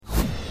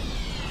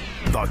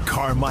The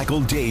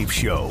Carmichael Dave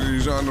Show.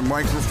 He's on the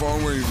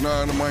microphone when he's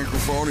not on the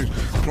microphone. He's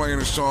playing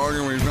a song,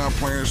 and when he's not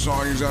playing a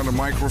song, he's on the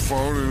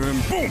microphone, and then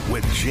boom,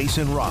 with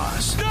Jason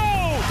Ross.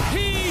 No,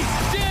 he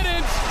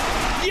didn't.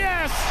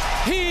 Yes,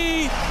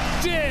 he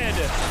did.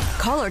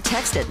 Call or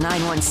text at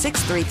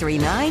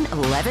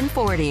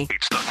 916-339-1140.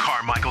 It's the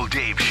Carmichael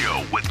Dave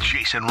Show with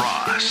Jason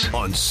Ross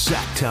on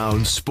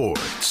Sactown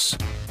Sports.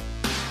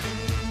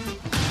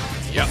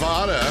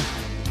 Nevada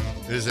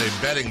is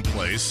a betting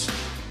place.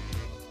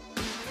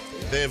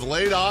 They've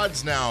laid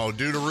odds now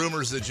due to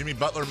rumors that Jimmy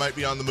Butler might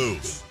be on the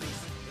move.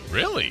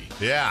 Really?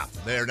 Yeah,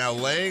 they are now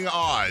laying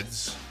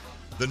odds.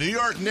 The New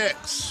York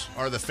Knicks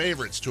are the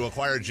favorites to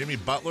acquire Jimmy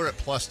Butler at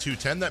plus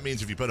 210. That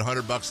means if you put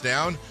 $100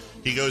 down,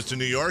 he goes to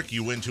New York,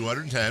 you win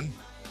 210.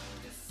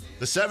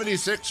 The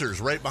 76ers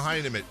right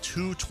behind him at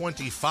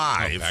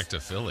 225. Oh, back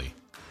to Philly.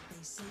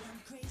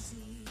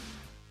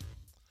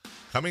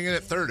 Coming in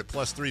at third at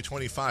plus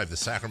 325, the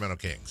Sacramento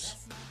Kings.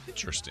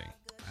 Interesting.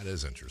 That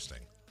is interesting.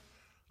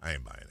 I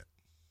ain't buying it.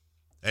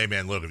 Hey,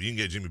 man, look, if you can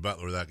get Jimmy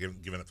Butler without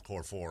giving up the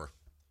core four,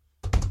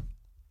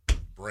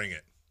 bring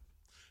it.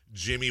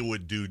 Jimmy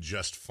would do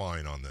just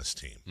fine on this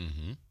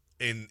team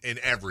in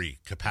every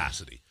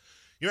capacity.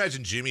 You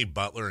imagine Jimmy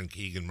Butler and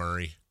Keegan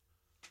Murray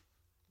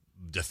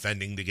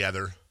defending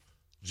together?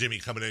 Jimmy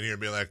coming in here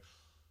and being like,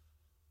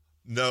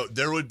 no,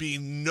 there would be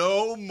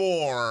no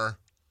more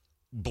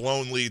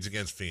blown leads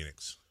against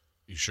Phoenix.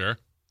 You sure?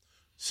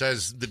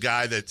 Says the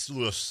guy that's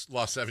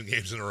lost 7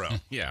 games in a row.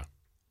 Yeah.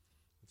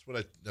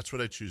 That's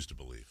what I choose to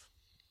believe.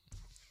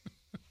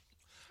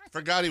 I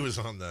forgot he was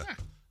on the.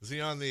 Is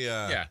he on the?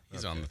 Yeah,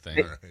 he's on the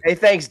thing. Right. Hey,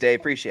 thanks, Dave.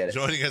 Appreciate it.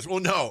 Joining us.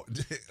 Well, no.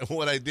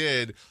 What I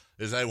did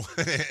is I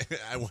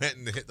went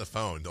and hit the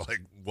phone to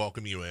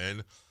welcome you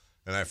in,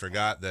 and I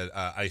forgot that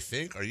I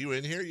think. Are you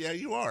in here? Yeah,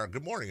 you are.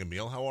 Good morning,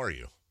 Amil. How are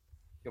you?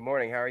 Good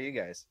morning. How are you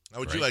guys?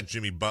 How would you like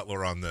Jimmy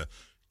Butler on the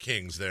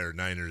Kings there?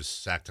 Niners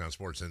Sactown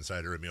Sports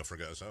Insider Amil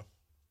Fragoso.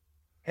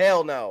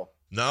 Hell no.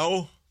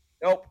 No.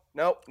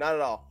 Nope, not at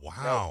all.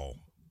 Wow. Nope.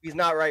 He's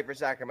not right for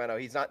Sacramento.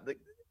 He's not.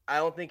 I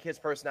don't think his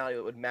personality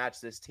would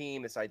match this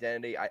team, this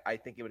identity. I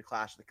think it would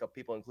clash with a couple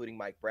people, including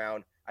Mike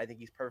Brown. I think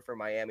he's perfect for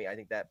Miami. I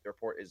think that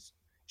report is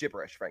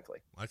gibberish, frankly.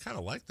 I kind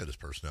of like that his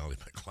personality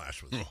might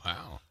clash with him.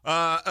 Wow.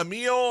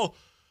 Amil,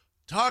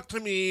 talk to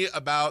me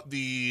about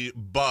the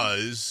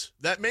buzz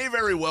that may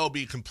very well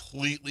be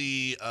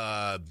completely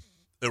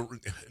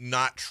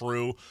not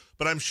true,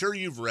 but I'm sure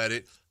you've read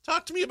it.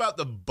 Talk to me about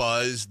the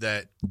buzz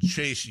that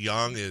Chase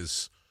Young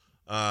is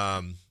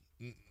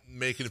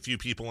making a few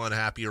people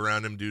unhappy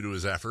around him due to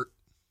his effort.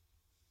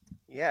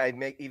 Yeah,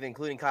 even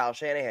including Kyle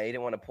Shanahan. He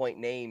didn't want to point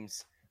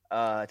names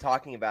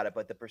talking about it,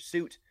 but the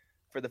pursuit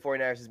for the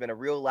 49ers has been a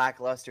real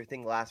lackluster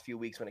thing the last few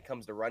weeks when it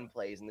comes to run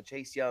plays, and the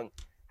Chase Young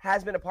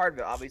has been a part of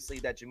it. Obviously,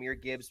 that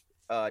Jahmyr Gibbs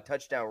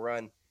touchdown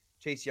run,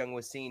 Chase Young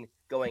was seen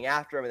going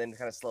after him and then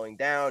kind of slowing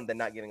down, then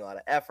not giving a lot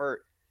of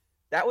effort.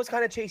 That was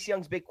kind of Chase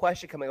Young's big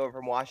question coming over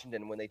from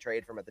Washington when they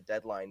traded for him at the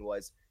deadline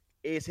was,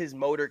 is his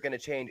motor going to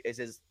change? Is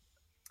his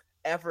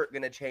effort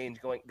going to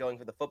change going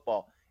for the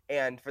football?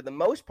 And for the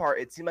most part,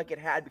 it seemed like it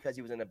had because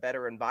he was in a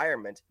better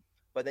environment.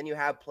 But then you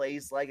have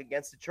plays like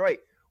against Detroit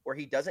where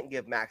he doesn't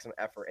give maximum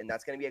effort, and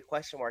that's going to be a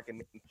question mark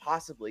and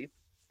possibly,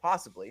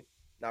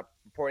 not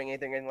reporting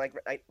anything like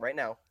right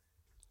now,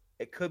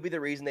 it could be the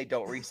reason they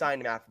don't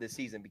re-sign him after this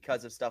season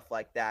because of stuff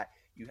like that.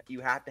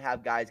 You have to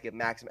have guys give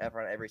maximum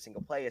effort on every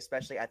single play,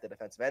 especially at the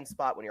defensive end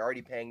spot when you're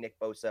already paying Nick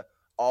Bosa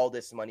all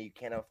this money. You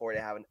can't afford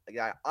to have a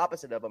guy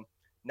opposite of him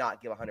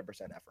not give 100%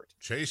 effort.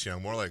 Chase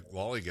Young, more like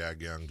Lollygag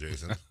Young,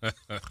 Jason.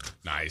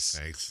 Nice.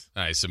 Thanks.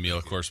 Nice. Amil,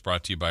 of course,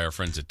 brought to you by our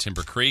friends at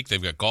Timber Creek.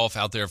 They've got golf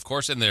out there, of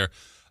course, and their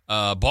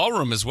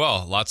ballroom as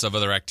well. Lots of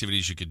other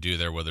activities you could do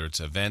there, whether it's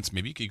events.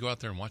 Maybe you could go out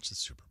there and watch the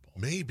Super Bowl.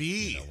 Maybe.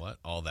 You know what?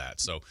 All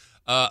that. So,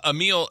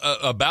 Amil,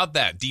 about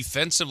that,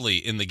 defensively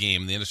in the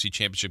game, the NFC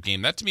Championship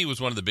game, that to me was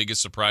one of the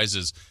biggest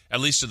surprises, at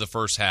least in the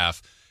first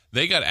half.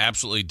 They got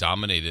absolutely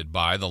dominated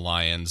by the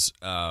Lions.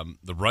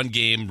 The run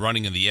game,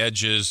 running in the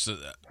edges.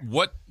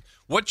 What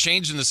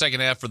changed in the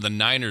second half for the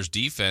Niners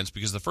defense?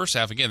 Because the first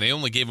half, again, they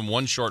only gave them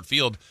one short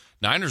field.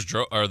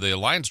 The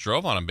Lions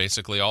drove on them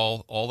basically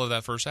all of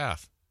that first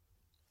half.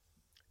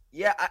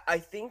 Yeah, I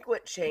think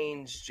what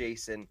changed,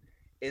 Jason,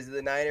 is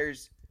the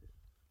Niners,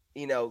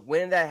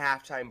 went in that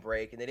halftime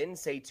break, and they didn't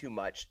say too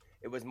much.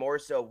 It was more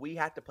so we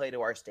have to play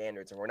to our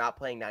standards, and we're not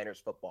playing Niners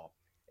football.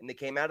 And they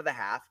came out of the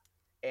half,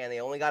 and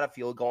they only got a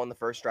field goal on the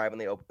first drive when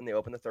they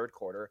opened the third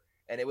quarter,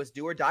 and it was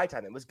do or die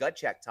time. It was gut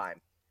check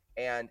time.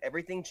 And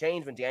everything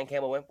changed when Dan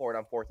Campbell went for it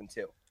on 4th and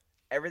 2.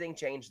 Everything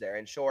changed there.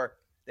 And sure,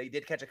 they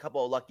did catch a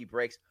couple of lucky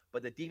breaks,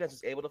 but the defense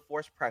was able to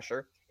force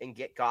pressure and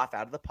get Goff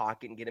out of the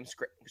pocket and get him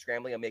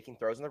scrambling and making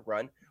throws on the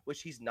run,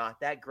 which he's not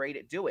that great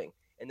at doing.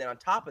 And then on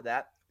top of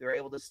that, they were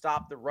able to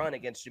stop the run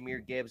against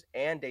Jahmyr Gibbs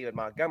and David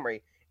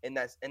Montgomery in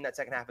that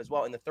second half as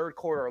well. In the third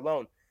quarter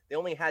alone, they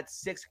only had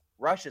 6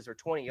 rushes or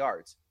 20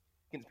 yards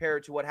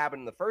compared to what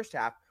happened in the first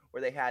half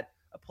where they had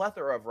a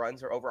plethora of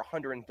runs or over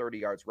 130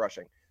 yards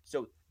rushing.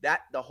 So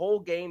that the whole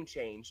game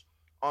changed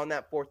on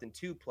that 4th and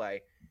 2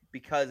 play.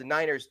 because the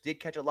Niners did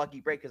catch a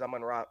lucky break because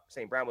Amon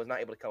St. Brown was not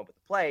able to come up with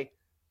the play.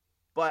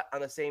 But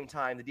on the same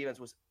time, the defense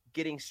was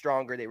getting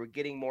stronger. They were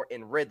getting more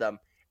in rhythm,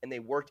 and they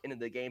worked into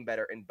the game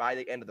better. And by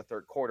the end of the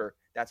third quarter,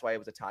 that's why it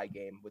was a tie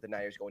game with the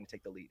Niners going to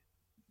take the lead.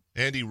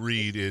 Andy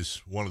Reid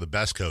is one of the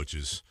best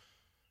coaches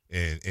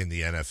in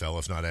the NFL,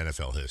 if not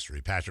NFL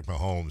history. Patrick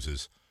Mahomes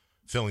is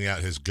filling out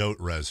his GOAT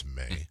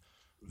resume.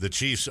 The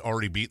Chiefs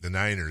already beat the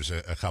Niners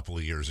a couple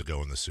of years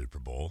ago in the Super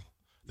Bowl.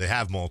 They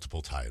have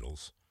multiple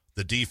titles.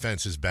 The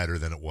defense is better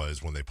than it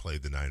was when they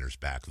played the Niners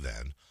back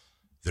then.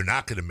 They're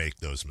not going to make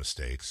those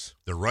mistakes.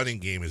 The running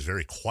game is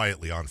very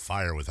quietly on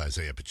fire with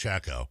Isaiah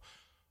Pacheco.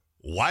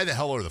 Why the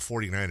hell are the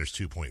 49ers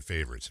 2-point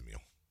favorites, Emil?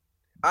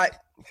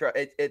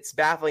 It's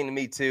baffling to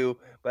me too,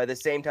 but at the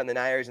same time, the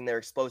Niners and their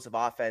explosive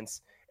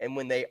offense, and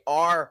when they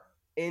are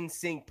in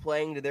sync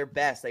playing to their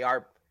best, they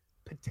are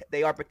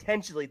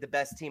potentially the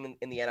best team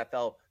in the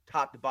NFL,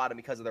 top to bottom,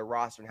 because of their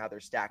roster and how they're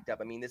stacked up.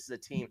 I mean, this is a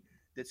team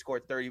that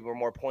scored 30 or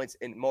more points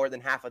in more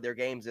than half of their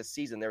games this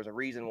season. There's a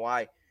reason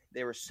why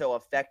they were so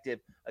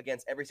effective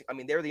against every. I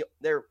mean,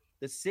 they're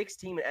the sixth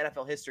team in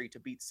NFL history to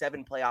beat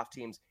 7 playoff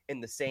teams in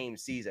the same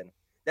season.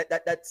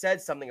 That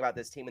says something about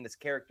this team and this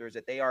character, is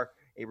that they are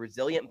a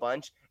resilient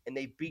bunch, and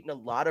they've beaten a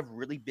lot of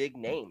really big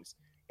names.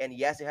 And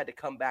yes, they had to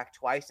come back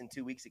twice in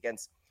 2 weeks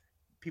against,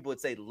 people would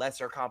say,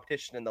 lesser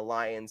competition in the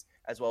Lions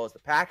as well as the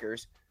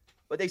Packers,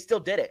 but they still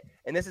did it.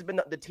 And this has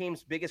been the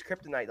team's biggest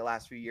kryptonite the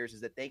last few years,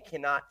 is that they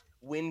cannot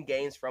win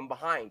games from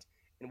behind.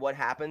 And what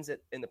happens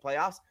in the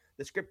playoffs?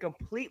 The script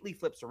completely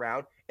flips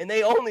around, and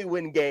they only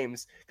win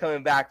games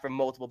coming back from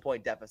multiple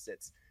point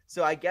deficits.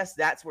 So I guess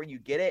that's where you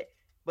get it.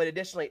 But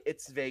additionally,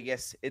 it's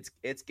Vegas.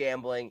 It's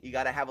gambling. You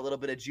got to have a little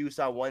bit of juice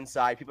on one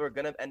side. People are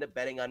going to end up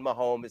betting on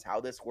Mahomes, is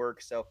how this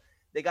works. So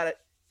they got to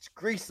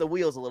grease the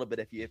wheels a little bit,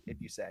 if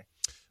you say.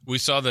 We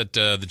saw that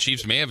the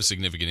Chiefs may have a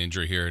significant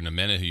injury here in a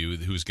minute,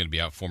 who's going to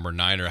be out, former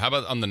Niner. How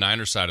about on the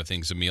Niner side of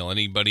things, Emil?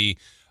 Anybody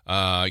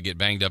get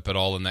banged up at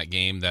all in that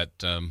game that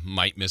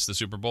might miss the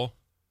Super Bowl?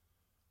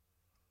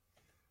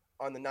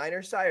 On the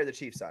Niners side or the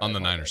Chiefs side? On the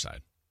Niners side.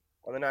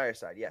 On the Niners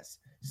side, yes.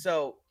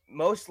 So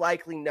most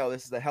likely, no.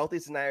 This is the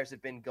healthiest the Niners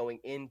have been going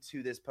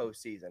into this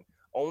postseason.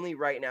 Only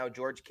right now,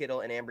 George Kittle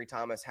and Ambry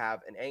Thomas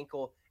have an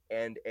ankle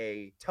and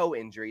a toe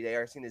injury. They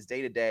are seen as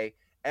day-to-day.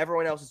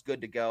 Everyone else is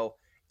good to go.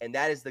 And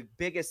that is the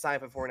biggest sign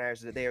for the 49ers,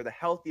 is that they are the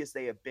healthiest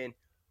they have been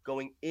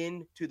going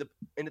into the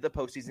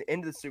postseason,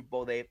 into the Super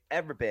Bowl they've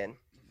ever been,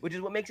 which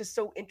is what makes it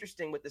so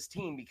interesting with this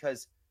team,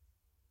 because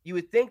you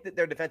would think that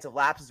their defensive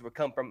lapses would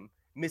come from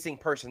missing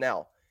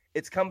personnel.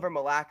 It's come from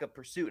a lack of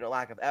pursuit and a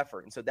lack of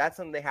effort. And so that's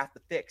something they have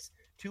to fix.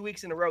 2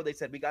 weeks in a row, they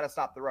said, we got to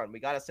stop the run. We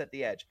got to set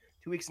the edge.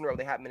 2 weeks in a row,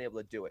 they haven't been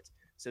able to do it.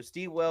 So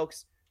Steve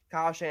Wilkes,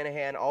 Kyle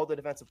Shanahan, all the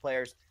defensive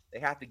players, they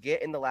have to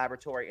get in the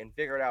laboratory and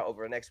figure it out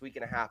over the next week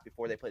and a half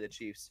before they play the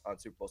Chiefs on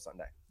Super Bowl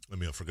Sunday.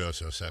 Amil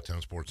Fragoso,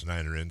 Sactown Sports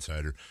Niner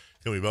Insider.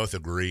 Can we both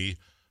agree?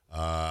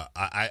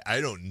 I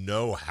don't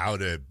know how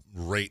to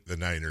rate the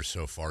Niners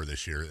so far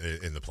this year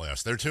in the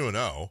playoffs. They're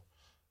 2-0.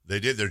 They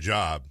did their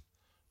job,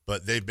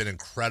 but they've been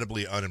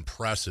incredibly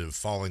unimpressive,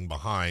 falling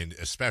behind,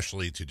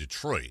 especially to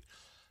Detroit.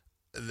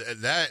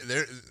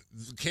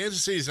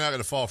 Kansas City's not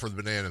going to fall for the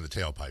banana in the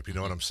tailpipe. You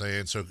know what I'm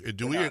saying? So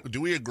do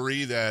we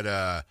agree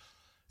that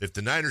if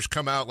the Niners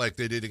come out like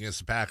they did against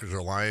the Packers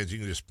or Lions, you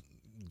can just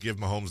give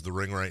Mahomes the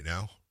ring right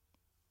now?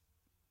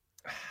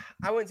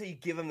 I wouldn't say you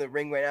give them the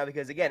ring right now,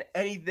 because, again,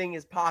 anything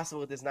is possible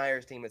with this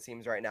Niners team, it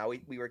seems right now.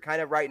 We were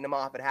kind of writing them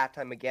off at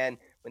halftime again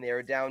when they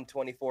were down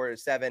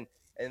 24-7, and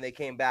then they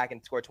came back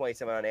and scored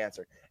 27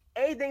 unanswered.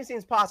 Anything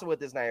seems possible with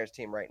this Niners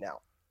team right now.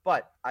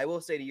 But I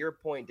will say, to your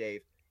point,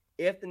 Dave,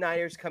 if the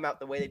Niners come out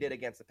the way they did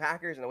against the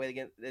Packers and the way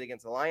they did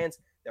against the Lions,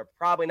 they're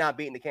probably not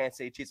beating the Kansas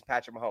City Chiefs and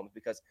Patrick Mahomes,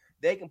 because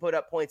they can put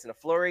up points in a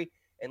flurry.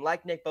 And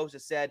like Nick Bosa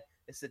said,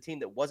 this is a team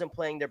that wasn't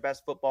playing their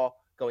best football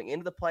going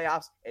into the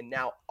playoffs and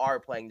now are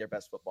playing their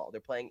best football.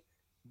 They're playing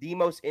the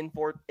most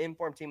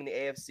informed team in the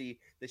AFC.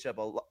 They should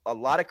have a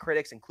lot of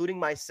critics, including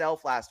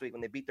myself last week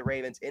when they beat the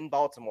Ravens in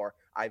Baltimore.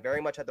 I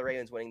very much had the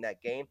Ravens winning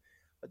that game.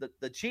 But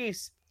the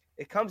Chiefs,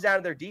 it comes down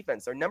to their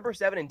defense. They're number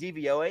 7 in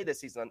DVOA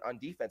this season on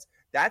defense.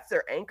 That's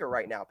their anchor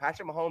right now.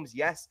 Patrick Mahomes,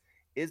 yes,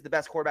 is the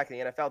best quarterback in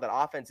the NFL. That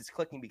offense is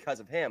clicking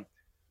because of him.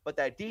 But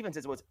that defense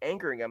is what's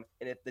anchoring him.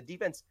 And if the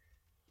defense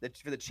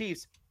for the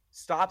Chiefs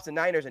stops the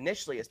Niners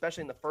initially,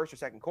 especially in the first or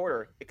second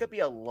quarter, it could be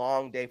a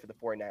long day for the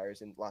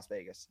 49ers in Las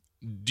Vegas.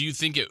 Do you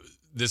think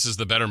this is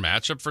the better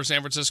matchup for San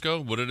Francisco?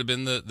 Would it have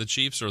been the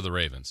Chiefs or the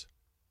Ravens?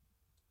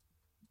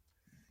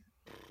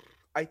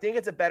 I think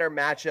it's a better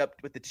matchup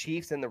with the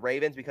Chiefs and the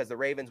Ravens, because the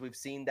Ravens, we've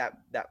seen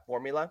that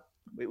formula.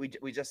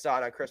 We just saw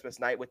it on Christmas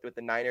night with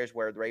the Niners,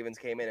 where the Ravens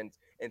came in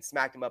and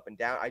smacked them up and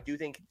down. I do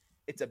think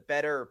it's a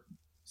better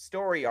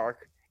story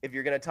arc if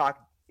you're going to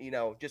talk,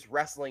 just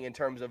wrestling in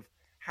terms of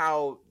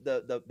how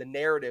the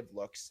narrative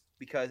looks,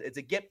 because it's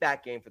a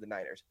get-back game for the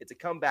Niners. It's a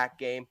comeback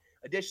game.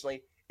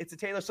 Additionally, it's a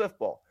Taylor Swift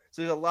Bowl.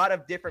 So there's a lot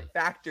of different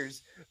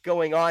factors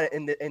going on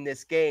in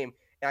this game.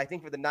 And I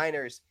think for the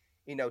Niners,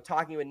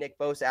 talking with Nick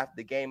Bosa after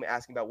the game,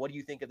 asking about what do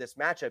you think of this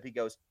matchup, he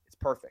goes, it's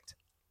perfect.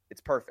 It's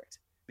perfect.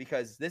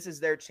 because this is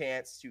their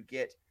chance to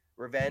get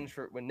revenge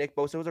for when Nick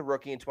Bosa was a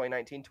rookie in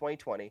 2019,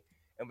 2020,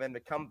 and for them to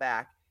come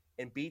back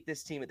and beat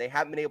this team that they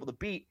haven't been able to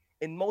beat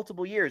in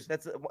multiple years.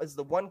 That's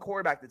the one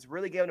quarterback that's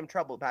really given them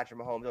trouble, Patrick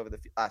Mahomes, over the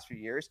last few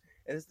years,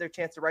 and this is their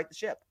chance to right the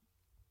ship.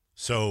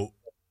 So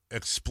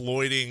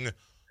exploiting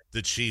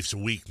the Chiefs'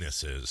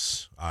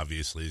 weaknesses,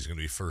 obviously, is going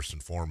to be first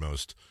and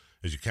foremost,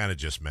 as you kind of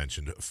just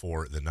mentioned,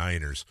 for the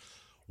Niners.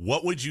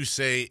 What would you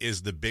say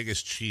is the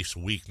biggest Chiefs'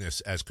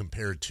 weakness as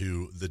compared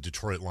to the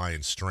Detroit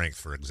Lions' strength,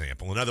 for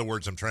example? In other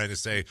words, I'm trying to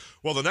say,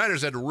 well, the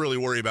Niners had to really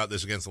worry about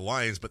this against the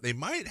Lions, but they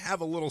might have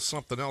a little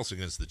something else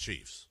against the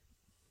Chiefs.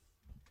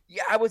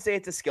 Yeah, I would say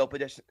it's the skill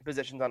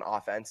positions on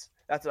offense.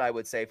 That's what I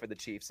would say for the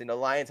Chiefs. And the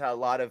Lions had a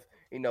lot of,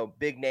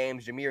 big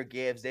names: Jahmyr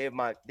Gibbs, Dave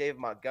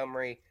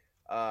Montgomery,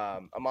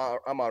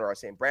 Amon-Ra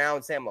St.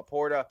 Brown, Sam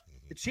Laporta.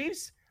 The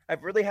Chiefs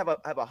have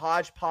a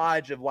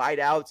hodgepodge of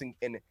wideouts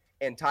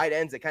and tight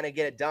ends that kind of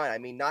get it done. I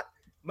mean, not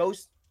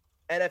most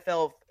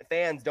NFL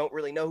fans don't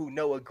really know who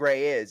Noah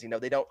Gray is.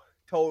 They don't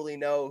totally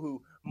know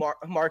who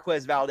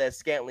Marquez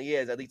Valdez-Scantling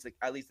is. At least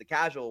the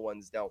casual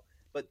ones don't.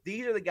 But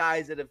these are the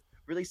guys that have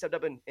really stepped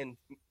up in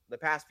the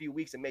past few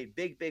weeks and made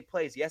big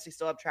by. Yes, they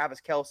still have Travis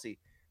Kelce,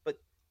 but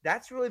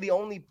that's really the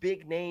only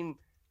big name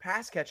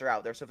pass catcher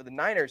out there. So for the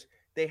Niners,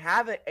 they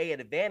have an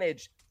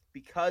advantage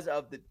because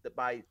of the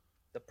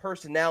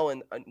personnel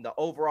and the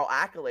overall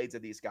accolades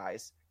of these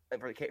guys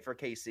for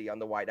KC on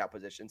the wideout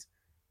positions.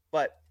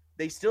 But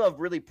they still have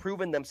really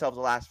proven themselves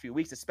the last few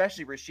weeks,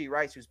 especially Rashee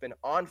Rice, who's been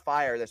on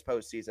fire this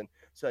postseason.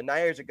 So the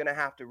Niners are going to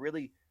have to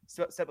really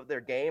step up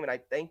their game. And I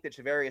think that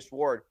Charvarius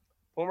Ward,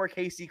 former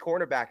KC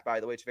cornerback, by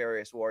the way,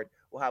 Charvarius Ward,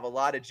 will have a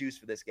lot of juice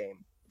for this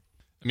game.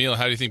 Amil,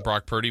 how do you think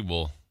Brock Purdy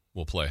will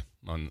play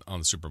on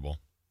the Super Bowl?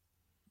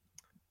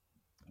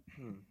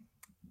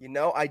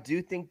 I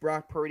do think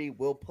Brock Purdy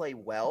will play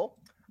well.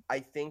 I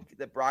think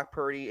that Brock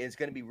Purdy is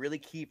going to be really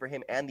key for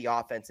him and the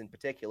offense in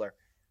particular.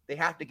 They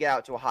have to get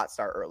out to a hot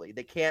start early.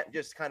 They can't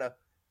just kind of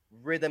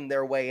rhythm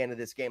their way into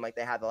this game like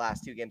they had the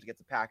last two games against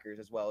the Packers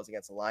as well as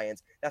against the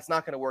Lions. That's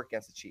not going to work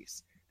against the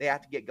Chiefs. They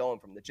have to get going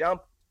from the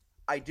jump.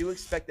 I do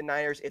expect the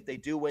Niners, if they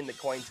do win the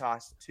coin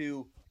toss,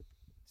 to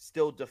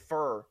still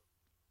defer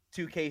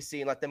to KC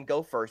and let them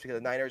go first, because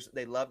the Niners,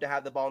 they love to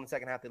have the ball in the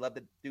second half. They love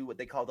to do what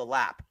they call the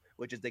lap,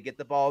 which is they get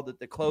the ball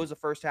to close the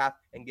first half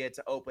and get it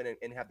to open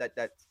and have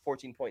that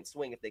 14-point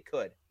swing if they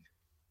could.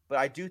 But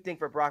I do think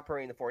for Brock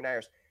Purdy and the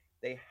 49ers,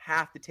 they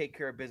have to take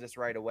care of business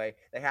right away.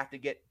 They have to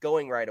get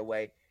going right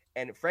away.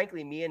 And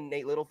frankly, me and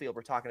Nate Littlefield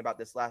were talking about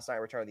this last night,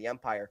 Return of the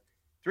Empire.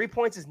 3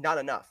 points is not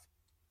enough.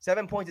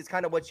 7 points is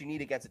kind of what you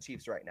need against the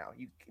Chiefs right now.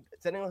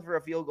 Setting for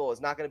a field goal is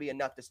not going to be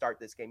enough to start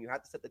this game. You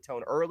have to set the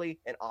tone early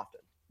and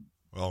often.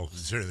 Well,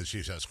 considering the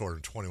Chiefs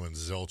outscored 21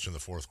 zilch in the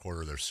fourth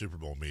quarter of their Super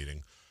Bowl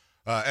meeting.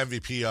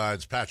 MVP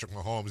odds, Patrick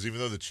Mahomes, even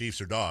though the Chiefs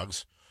are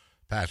dogs,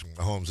 Patrick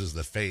Mahomes is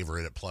the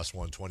favorite at plus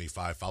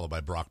 125, followed by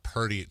Brock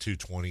Purdy at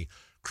 220,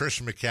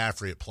 Christian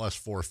McCaffrey at plus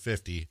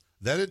 450.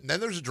 Then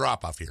there's a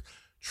drop-off here.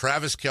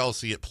 Travis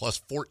Kelce at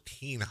plus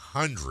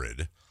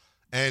 1,400.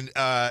 And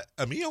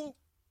Amil,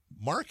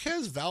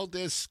 Marquez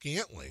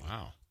Valdez-Scantling,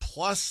 wow,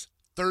 plus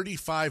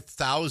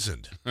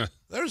 35,000.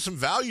 There's some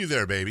value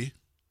there, baby.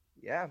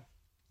 Yeah.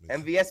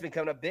 MVS has been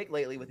coming up big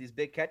lately with these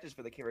big catches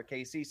for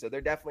KC, so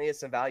there definitely is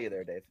some value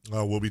there, Dave.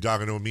 We'll be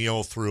talking to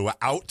Amil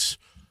throughout,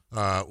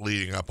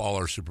 leading up all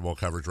our Super Bowl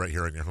coverage right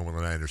here on your home of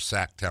the Niners,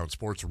 Sactown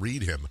Sports.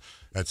 Read him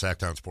at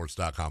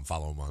SactownSports.com.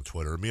 Follow him on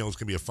Twitter. Amil, it's going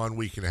to be a fun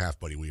week and a half,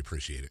 buddy. We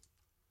appreciate it.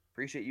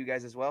 Appreciate you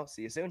guys as well.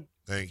 See you soon.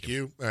 Thank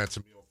you. That's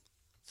Amil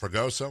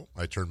Fragoso.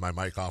 I turned my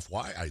mic off.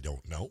 Why? I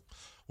don't know.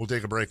 We'll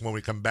take a break. When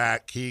we come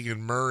back,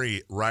 Keegan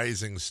Murray,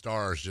 rising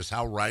stars. Just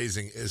how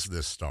rising is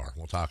this star?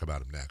 We'll talk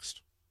about him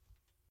next.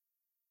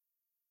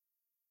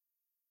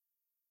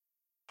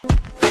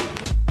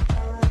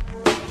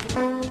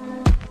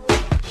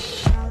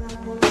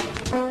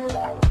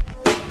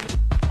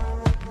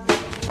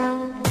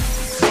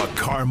 The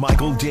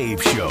Carmichael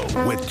Dave Show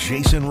with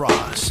Jason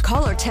Ross.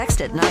 Call or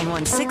text at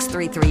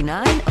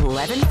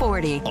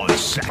 916-339-1140. On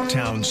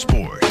Sactown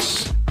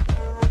Sports.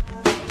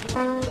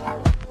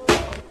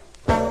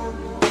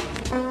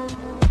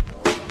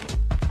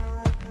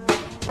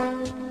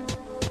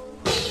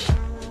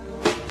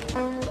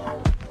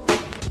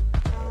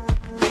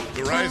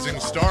 The Rising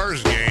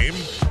Stars game,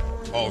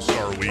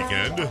 All-Star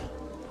Weekend,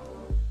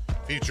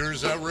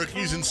 features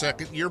rookies and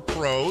second-year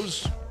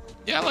pros.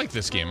 Yeah, I like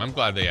this game. I'm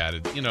glad they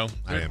added.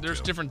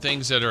 There's different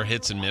things that are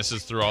hits and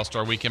misses through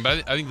All-Star Weekend,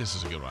 but I think this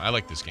is a good one. I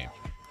like this game.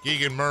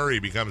 Keegan Murray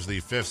becomes the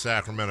fifth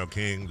Sacramento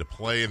King to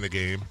play in the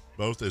game,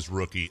 both as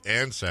rookie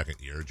and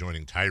second year,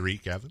 joining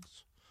Tyreek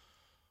Evans,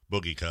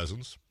 Boogie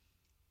Cousins,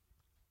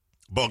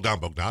 Bogdan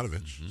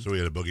Bogdanovic. Mm-hmm. So we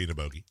had a Boogie and a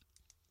Bogey.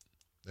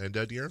 And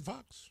De'Aaron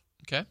Fox.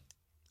 Okay.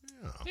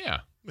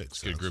 Yeah.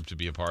 Makes sense. Good group to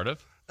be a part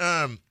of.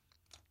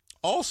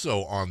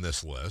 Also on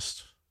this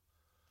list,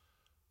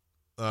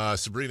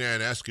 Sabrina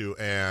Ionescu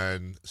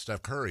and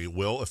Steph Curry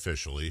will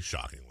officially,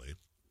 shockingly,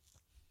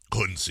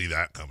 couldn't see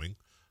that coming,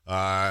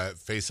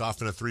 face off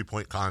in a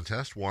three-point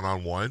contest,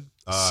 one-on-one.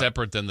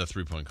 Separate than the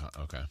three-point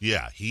Okay.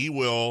 Yeah, he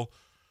will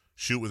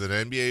shoot with an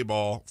NBA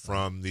ball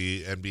from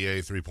the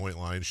NBA three-point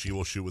line. She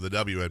will shoot with a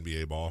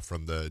WNBA ball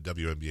from the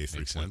WNBA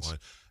three-point line.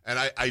 And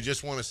I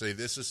just want to say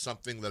this is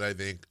something that I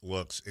think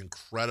looks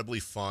incredibly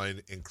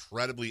fun,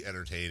 incredibly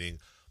entertaining.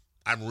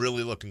 I'm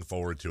really looking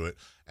forward to it.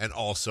 And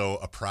also,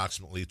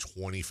 approximately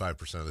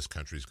 25% of this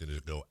country is going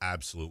to go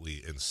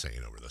absolutely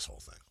insane over this whole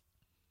thing.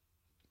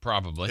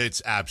 Probably.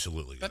 It's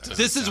absolutely.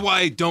 This is why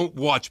I don't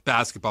watch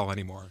basketball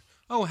anymore.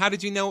 Oh, how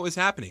did you know it was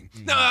happening?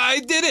 No,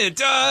 I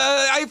didn't.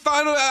 I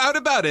found out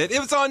about it. It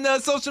was on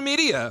social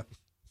media.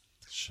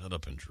 Shut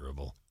up and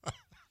dribble.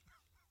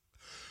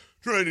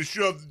 Trying to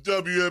shove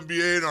the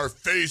WNBA in our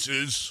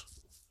faces.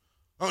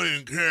 I don't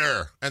even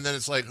care. And then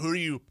it's like, who are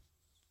you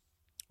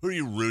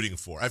rooting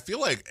for? I feel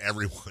like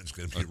everyone's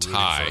going to be rooting for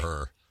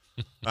her.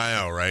 I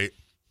know, right?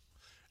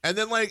 And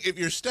then, like, if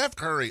you're Steph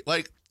Curry,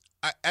 like,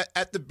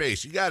 at the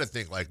base, you got to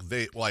think, like,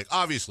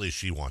 obviously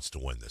she wants to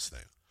win this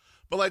thing.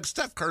 But, like,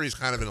 Steph Curry's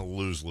kind of in a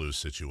lose-lose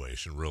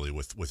situation, really,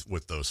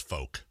 with those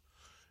folk.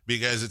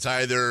 Because it's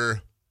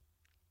either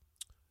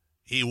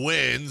he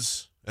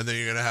wins, and then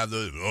you're going to have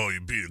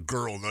you beat a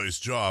girl, nice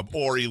job.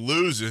 Or he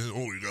loses,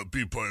 you got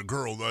beat by a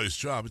girl, nice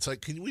job. It's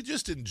like, can we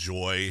just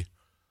enjoy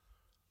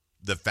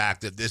the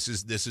fact that this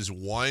is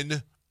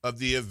one of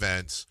the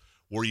events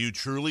where you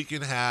truly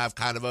can have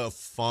kind of a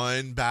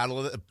fun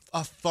battle of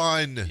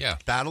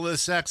the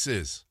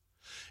sexes.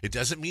 It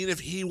doesn't mean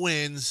if he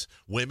wins,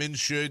 women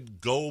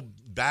should go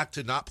back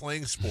to not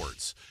playing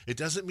sports. It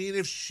doesn't mean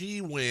if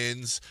she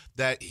wins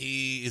that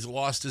he has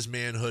lost his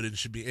manhood and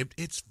should be.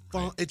 It's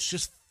fun. Right. It's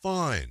just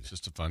fun. It's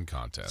just a fun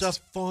contest. It's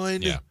a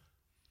fun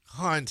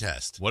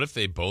contest. What if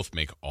they both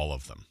make all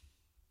of them?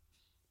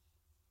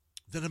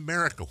 Then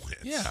America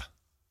wins. Yeah.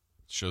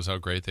 Shows how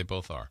great they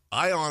both are.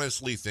 I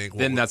honestly think.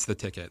 Then that's the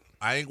ticket.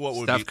 I think what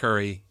would Steph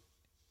Curry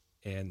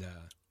and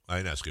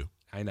Ionescu.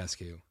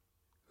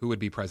 Who would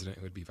be president?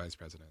 Who would be vice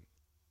president?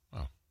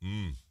 Oh,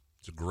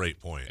 it's a great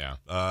point. Yeah.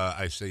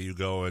 I say you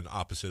go in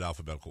opposite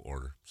alphabetical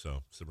order.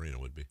 So Sabrina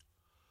would be.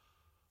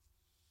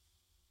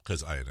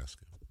 Because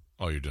Ionescu.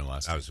 Oh, you're doing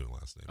last name? I was doing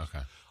last name.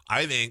 Okay.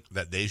 I think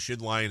that they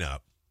should line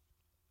up.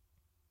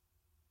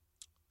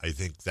 I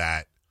think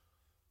that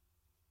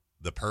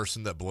the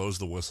person that blows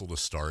the whistle to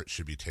start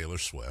should be Taylor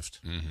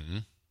Swift. Mm-hmm.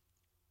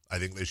 I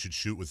think they should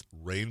shoot with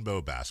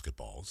rainbow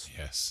basketballs.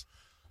 Yes.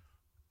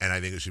 And I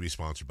think it should be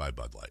sponsored by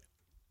Bud Light.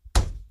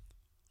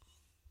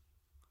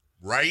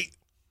 Right?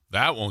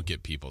 That won't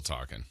get people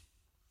talking.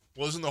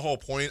 Wasn't the whole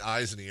point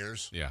eyes and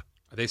ears? Yeah.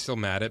 Are they still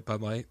mad at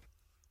Bud Light?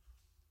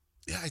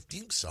 Yeah, I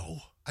think so.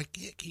 I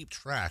can't keep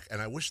track,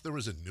 and I wish there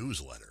was a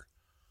newsletter.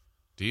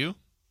 Do you?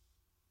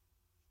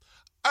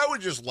 I would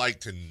just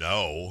like to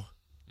know,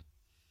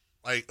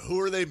 like,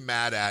 who are they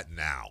mad at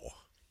now?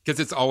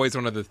 Because it's always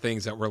one of the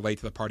things that we're late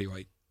to the party.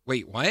 Like,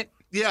 wait, what?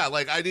 Yeah,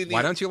 like I didn't.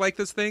 Why don't you like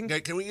this thing?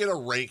 Can we get a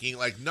ranking?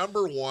 Like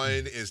number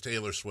one is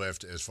Taylor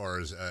Swift as far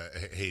as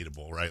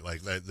hateable, right? Like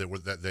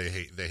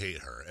they hate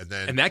her, and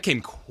that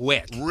came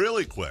quick,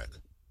 really quick,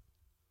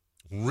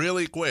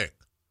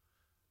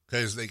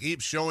 because they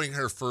keep showing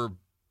her for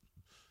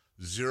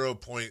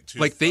 0.2.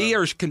 Like they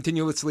are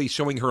continuously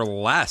showing her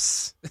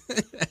less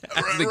as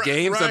the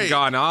games have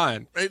gone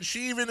on, and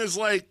she even is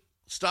like,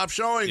 "Stop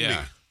showing me,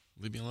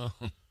 leave me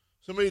alone."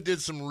 Somebody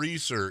did some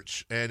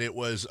research, and it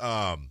was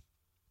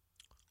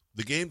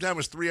the game time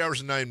was 3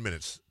 hours and 9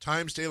 minutes.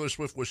 Times Taylor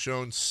Swift was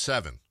shown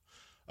 7.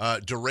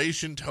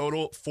 Duration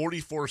total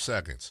 44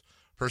 seconds.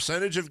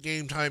 Percentage of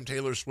game time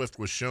Taylor Swift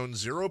was shown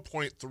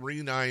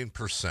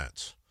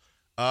 0.39%.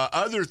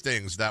 Other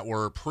things that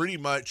were pretty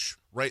much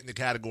right in the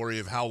category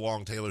of how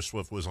long Taylor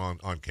Swift was on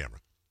camera.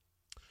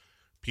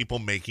 People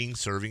making,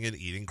 serving, and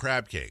eating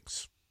crab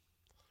cakes.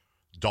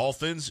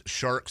 Dolphins,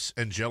 sharks,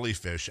 and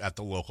jellyfish at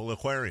the local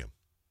aquarium.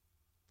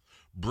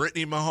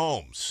 Brittany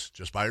Mahomes,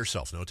 just by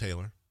herself, no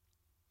Taylor.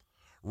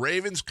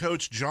 Ravens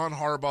coach John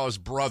Harbaugh's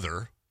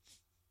brother,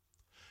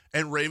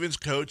 and Ravens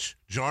coach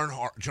John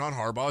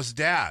Harbaugh's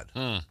dad.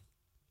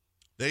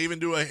 They even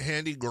do a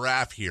handy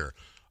graph here.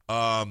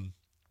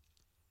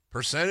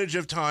 Percentage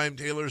of time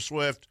Taylor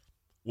Swift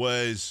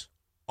was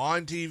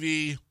on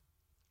TV,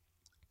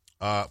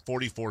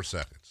 44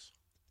 seconds.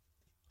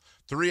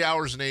 3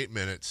 hours and 8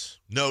 minutes,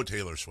 no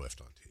Taylor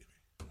Swift on TV.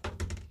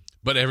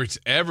 But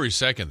every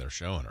second they're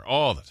showing her,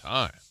 all the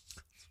time.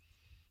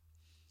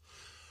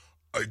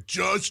 I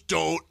just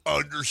don't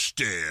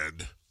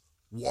understand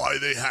why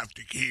they have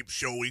to keep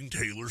showing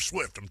Taylor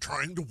Swift. I'm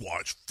trying to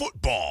watch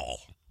football.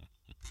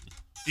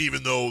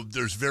 Even though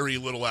there's very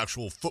little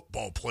actual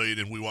football played,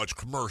 and we watch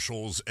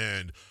commercials,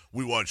 and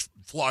we watch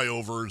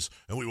flyovers,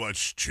 and we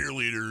watch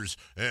cheerleaders,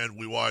 and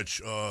we watch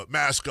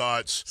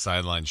mascots.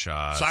 Sideline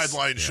shots.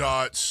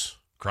 Shots.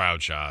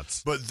 Crowd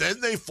shots. But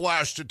then they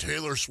flash to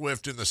Taylor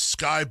Swift in the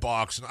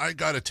skybox, and I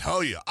got to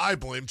tell you, I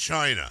blame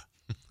China.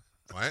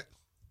 What?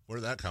 Where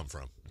did that come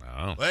from?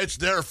 Oh. Well, it's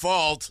their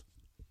fault.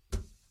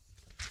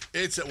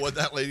 It's what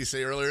that lady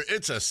say earlier.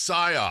 It's a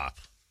psyop.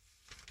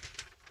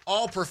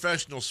 All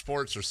professional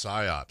sports are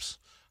psyops.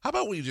 How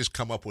about we just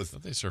come up with...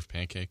 Don't they serve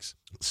pancakes?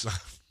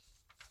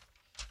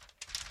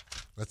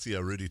 That's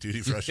the Rudy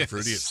Tooty Fresh and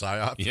Fruity at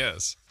psyop.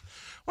 Yes.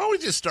 Why don't we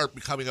just start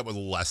coming up with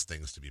less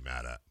things to be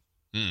mad at?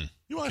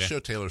 You want to show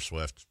Taylor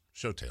Swift?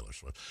 Show Taylor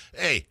Swift.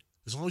 Hey,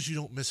 as long as you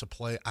don't miss a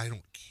play, I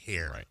don't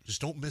care. Right.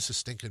 Just don't miss a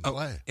stinking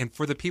play. And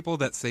for the people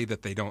that say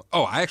that they don't,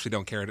 I actually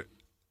don't care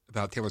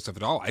about Taylor Swift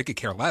at all. I could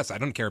care less. I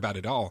don't care about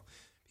it at all.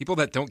 People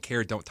that don't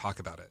care don't talk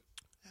about it.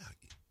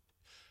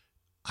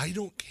 I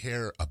don't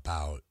care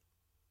about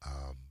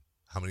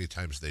how many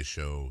times they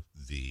show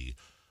the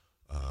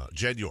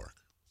Jed York.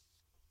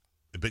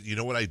 But you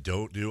know what I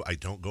don't do? I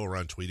don't go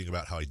around tweeting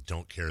about how I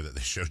don't care that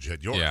they show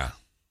Jed York. Yeah.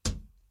 I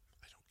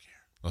don't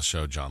care. They'll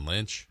show John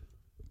Lynch.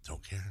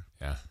 Don't care.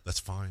 Yeah. That's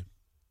fine.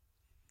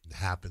 It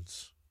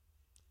happens.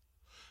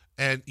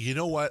 And you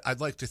know what?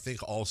 I'd like to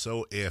think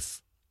also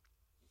if,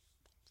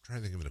 I'm trying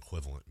to think of an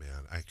equivalent,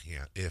 man. I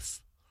can't.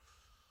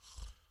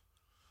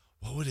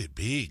 What would it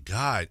be?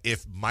 God,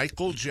 if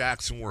Michael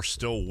Jackson were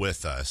still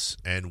with us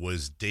and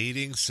was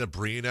dating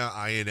Sabrina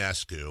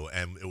Ionescu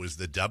and it was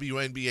the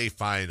WNBA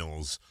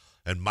finals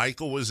and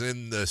Michael was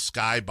in the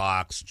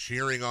skybox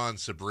cheering on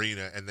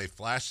Sabrina and they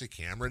flashed the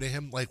camera to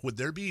him, like, would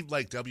there be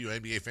like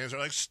WNBA fans that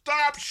are like,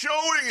 stop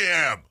showing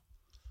him?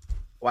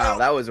 Wow,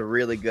 that was a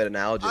really good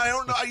analogy. I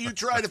don't know. You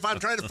tried. If I'm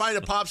trying to find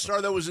a pop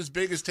star that was as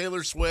big as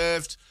Taylor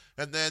Swift,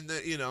 and then,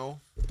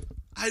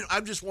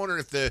 I'm just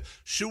wondering if the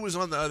shoe was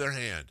on the other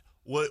hand.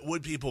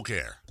 Would people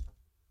care?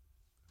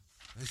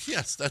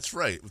 Yes, that's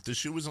right. If the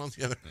shoe was on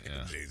the other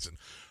hand, Jason.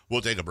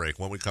 We'll take a break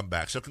when we come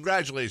back. So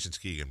congratulations,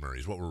 Keegan Murray,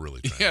 is what we're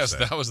really trying to say. Yes,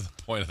 that was the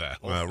point of that.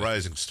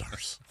 Rising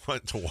Stars.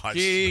 Went to watch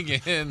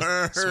Keegan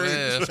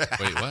Swift.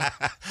 Wait, what?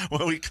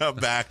 When we come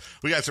back,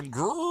 we got some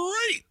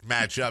great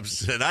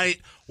matchups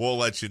tonight. We'll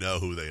let you know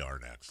who they are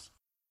next.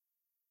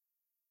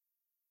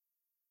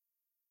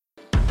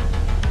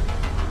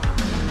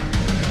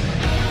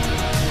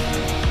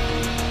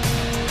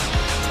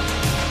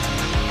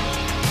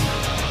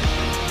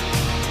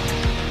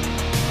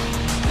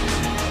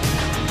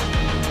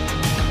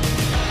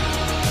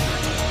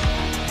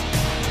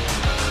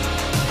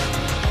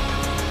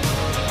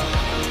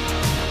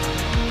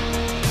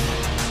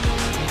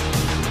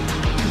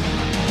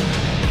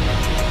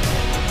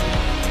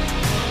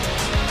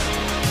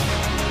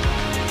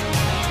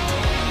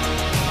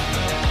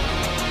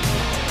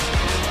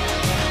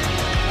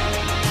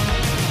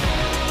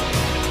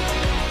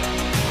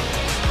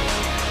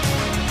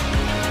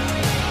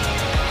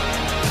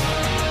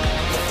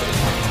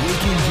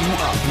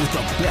 With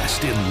the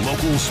best in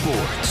local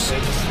sports.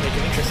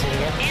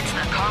 It's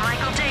the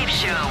Carmichael Dave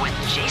Show with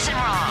Jason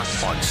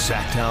Ross On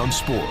Sactown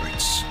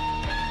Sports.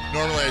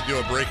 Normally I do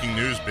a breaking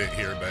news bit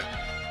here, but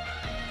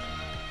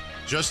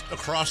just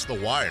across the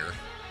wire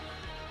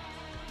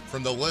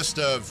from the list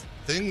of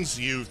things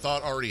you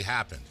thought already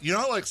happened. You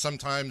know, like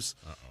sometimes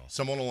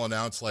someone will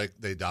announce like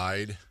they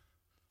died.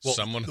 Well,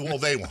 Well,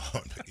 they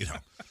won't.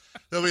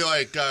 They'll be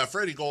like,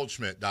 Freddie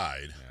Goldschmidt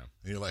died. Yeah.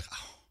 And you're like,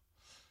 oh.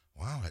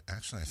 Wow,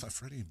 actually, I thought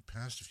Freddie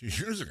passed a few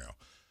years ago.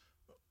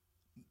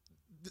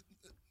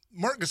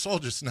 Marc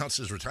Gasol just announced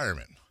his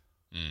retirement.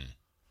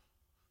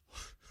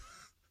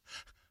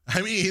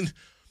 I mean,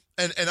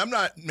 and I'm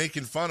not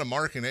making fun of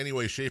Mark in any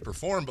way, shape, or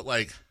form, but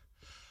like,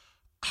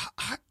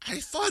 I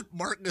thought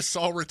Marc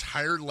Gasol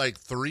retired like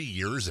 3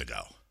 years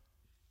ago.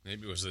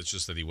 Maybe it's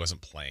just that he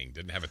wasn't playing,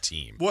 didn't have a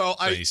team. Well,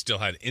 he still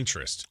had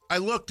interest. I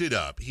looked it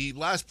up. He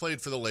last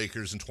played for the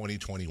Lakers in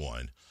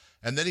 2021,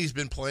 and then he's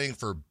been playing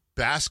for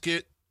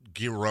Basket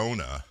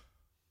Girona,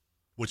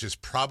 which is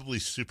probably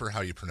super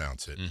how you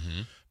pronounce it.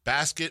 Mm-hmm.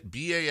 Basket,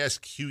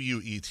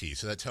 Basquet.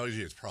 So that tells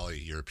you it's probably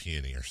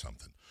European-y or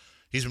something.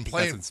 He's been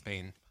playing. That's in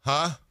Spain.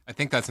 Huh? I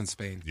think that's in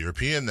Spain.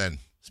 European, then.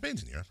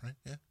 Spain's in Europe, right?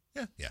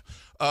 Yeah.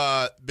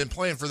 Been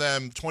playing for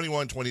them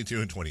 21,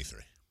 22, and 23.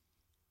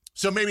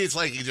 So maybe it's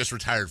like he just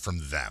retired from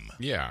them.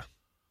 Yeah.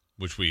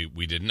 Which we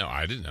didn't know.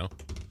 I didn't know.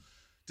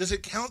 Does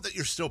it count that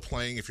you're still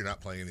playing if you're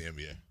not playing in the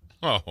NBA?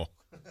 Oh.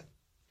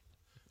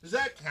 Does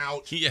that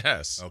count?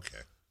 Yes. Okay.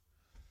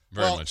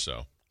 Very much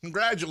so.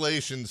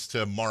 Congratulations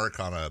to Mark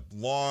on a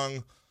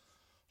long,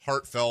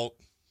 heartfelt,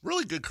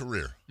 really good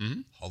career.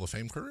 Mm-hmm. Hall of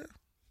Fame career?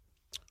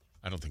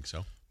 I don't think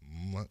so.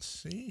 Let's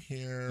see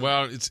here.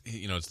 Well, it's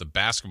the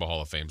Basketball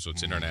Hall of Fame, so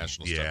it's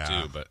international stuff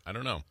too, but I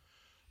don't know.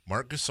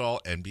 Marc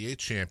Gasol, NBA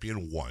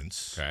champion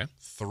once. Okay.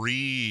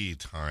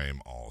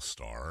 3-time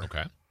All-Star.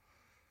 Okay.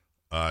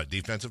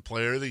 Defensive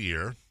Player of the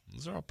Year.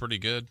 Those are all pretty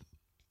good.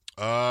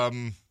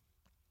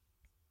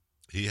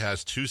 He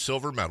has 2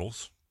 silver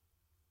medals.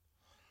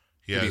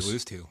 Who did he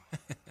lose to?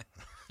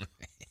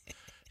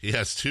 He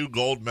has 2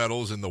 gold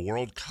medals in the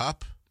World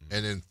Cup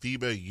and in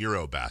FIBA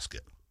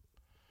Eurobasket.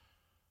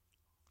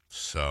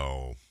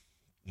 So,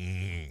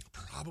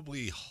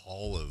 probably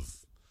Hall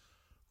of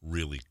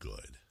really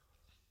good.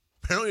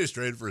 Apparently he was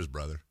traded for his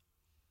brother.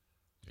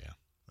 Yeah.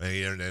 And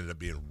he ended up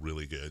being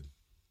really good.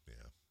 Yeah,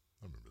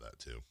 I remember that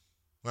too.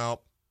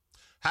 Well,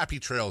 happy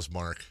trails,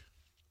 Mark.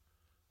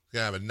 He's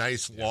going to have a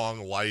nice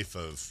long life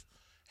of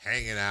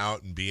hanging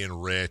out and being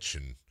rich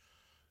and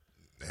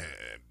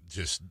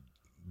just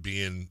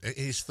being.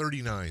 He's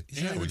 39.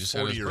 He's not we even just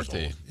 40 had his years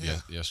birthday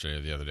old. yesterday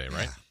or the other day,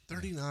 right? Yeah,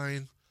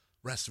 39.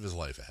 Rest of his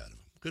life ahead of him.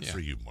 Good for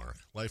you, Mark.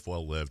 Life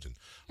well lived and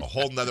a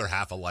whole nother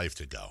half a life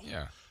to go.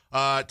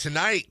 Yeah.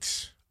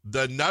 Tonight,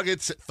 the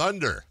Nuggets at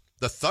Thunder.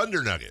 The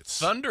Thunder Nuggets.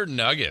 Thunder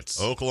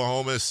Nuggets.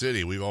 Oklahoma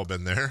City. We've all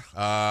been there.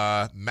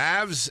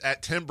 Mavs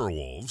at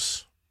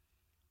Timberwolves.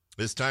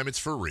 This time it's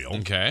for real.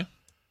 Okay.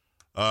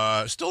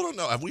 Still don't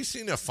know. Have we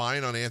seen a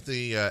fine on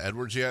Anthony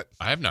Edwards yet?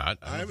 I have not.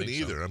 I haven't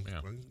either. So. I'm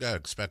going to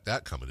expect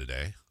that coming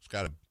today. It's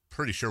got a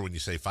pretty sure when you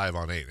say 5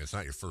 on 8, and it's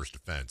not your first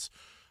offense.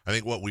 I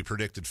think what we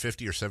predicted,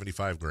 50 or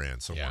 75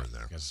 grand, somewhere in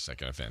there. I guess a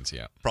second offense,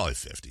 yeah. Probably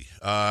 50.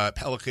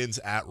 Pelicans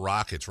at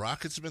Rockets.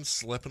 Rockets have been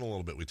slipping a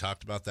little bit. We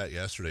talked about that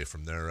yesterday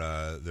from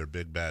their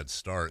big bad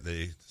start.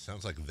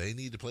 Sounds like they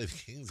need to play the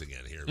Kings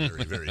again here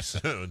very, very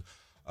soon.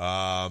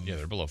 Yeah,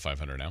 they're below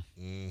 500 now.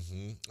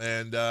 Mm-hmm.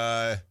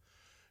 And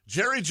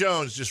Jerry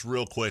Jones, just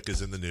real quick,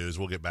 is in the news.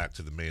 We'll get back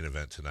to the main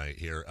event tonight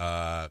here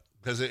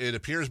because it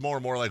appears more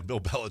and more like Bill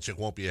Belichick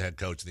won't be a head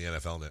coach in the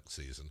NFL next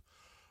season.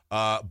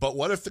 But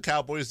what if the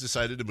Cowboys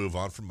decided to move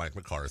on from Mike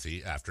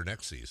McCarthy after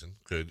next season?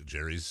 Could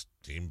Jerry's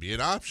team be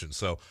an option?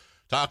 So,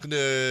 talking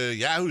to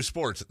Yahoo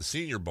Sports at the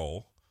Senior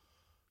Bowl,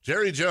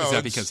 Jerry Jones. Is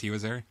that because he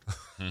was there?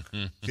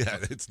 Yeah,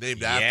 it's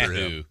named after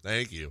him.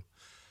 Thank you.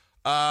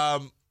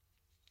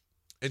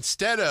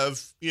 Instead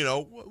of,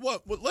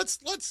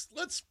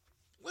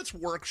 let's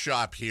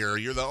workshop here.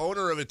 You're the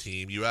owner of a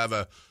team. You have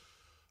a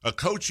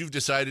coach you've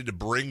decided to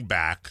bring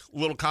back. A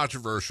little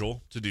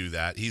controversial to do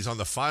that. He's on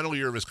the final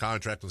year of his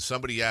contract, and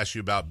somebody asks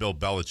you about Bill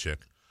Belichick.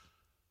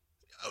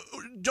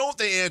 Don't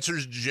the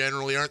answers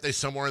generally, aren't they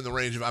somewhere in the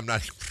range of,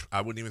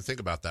 I wouldn't even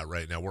think about that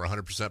right now. We're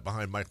 100%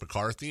 behind Mike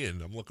McCarthy,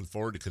 and I'm looking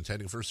forward to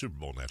contending for a Super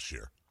Bowl next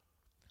year.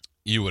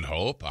 You would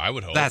hope. I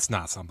would hope. That's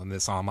not something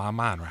that's on my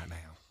mind right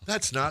now.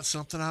 That's not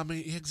something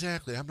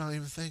exactly. I'm not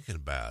even thinking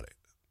about it.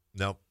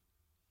 No.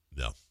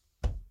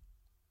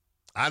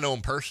 I know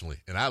him personally,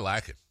 and I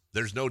like him.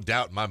 There's no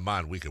doubt in my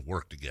mind we could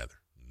work together.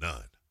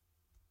 None.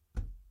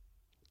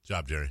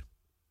 Job, Jerry.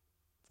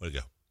 Way to go.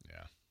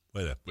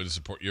 Yeah. Way to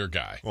support your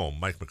guy. Oh,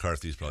 Mike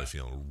McCarthy's probably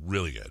feeling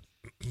really good.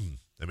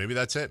 And maybe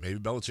that's it. Maybe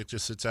Belichick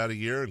just sits out a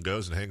year and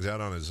goes and hangs out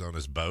on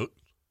his boat.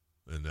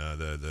 And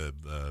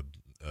the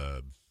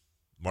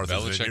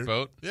Martha's Belichick Vineyard.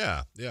 boat?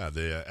 Yeah.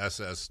 The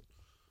SS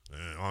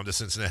on to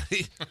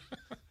Cincinnati.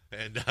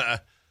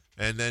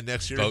 And then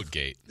next year.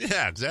 Boatgate.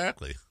 Yeah,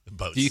 exactly.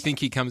 Boats. Do you think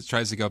he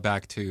tries to go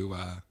back to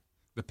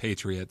the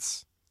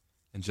Patriots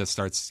and just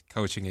starts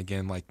coaching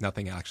again like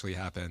nothing actually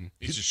happened?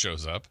 He just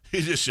shows up.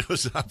 He just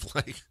shows up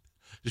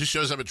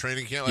at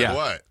training camp like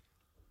what?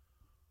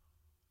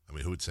 I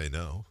mean, who would say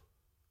no?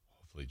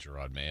 Hopefully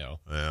Gerard Mayo.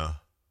 Yeah.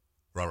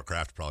 Robert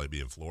Kraft would probably be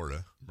in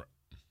Florida.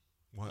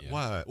 What?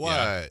 Yeah. What?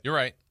 Yeah, you're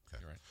right.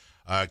 Okay. You're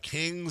right.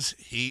 Kings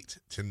Heat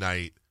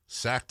tonight,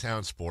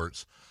 Sactown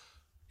Sports.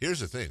 Here's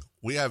the thing.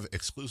 We have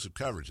exclusive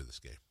coverage of this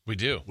game. We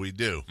do.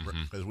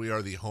 Because we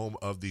are the home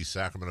of the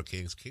Sacramento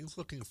Kings. Kings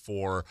looking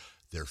for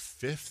their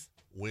 5th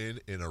win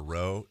in a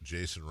row.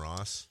 Jason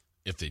Ross.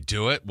 If they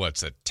do it,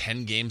 what's it,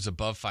 10 games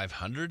above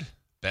 500?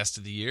 Best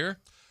of the year?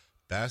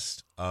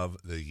 Best of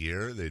the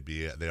year.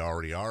 They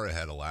already are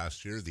ahead of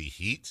last year. The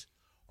Heat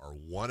are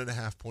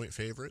 1.5-point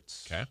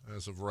favorites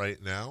as of right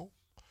now.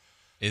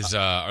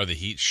 Are the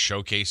Heat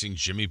showcasing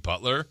Jimmy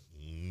Butler?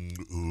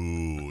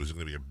 Ooh, is it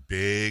going to be a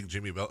big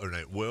Jimmy Butler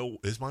night? Well,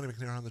 is Monty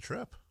McNair on the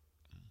trip?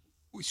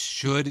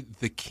 Should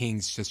the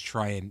Kings just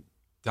try and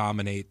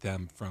dominate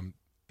them from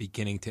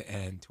beginning to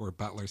end to where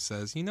Butler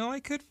says, I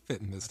could fit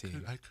in this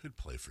team. I could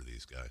play for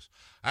these guys.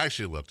 I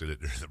actually looked at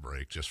it during the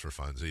break just for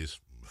funsies.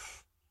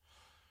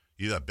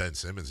 You thought Ben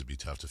Simmons would be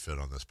tough to fit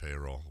on this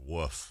payroll.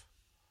 Woof.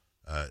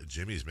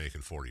 Jimmy's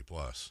making 40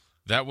 plus.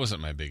 That wasn't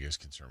my biggest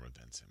concern with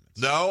Ben Simmons.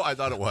 No, I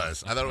thought it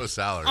was. I thought it was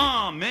salary.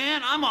 Oh,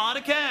 man, I'm out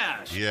of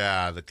cash.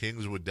 Yeah, the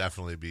Kings would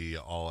definitely be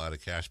all out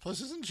of cash. Plus,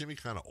 isn't Jimmy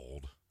kind of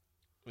old?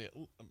 Yeah,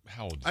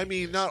 how old? I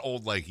mean, not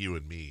old like you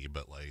and me,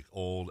 but like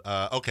old.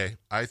 Okay,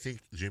 I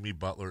think Jimmy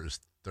Butler is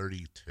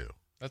 32.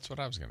 That's what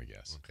I was going to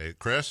guess. Okay,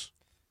 Chris?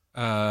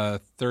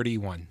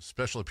 31.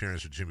 Special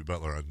appearance with Jimmy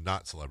Butler on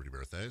not celebrity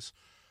birthdays.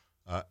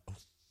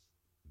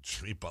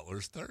 Jimmy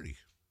Butler's 30.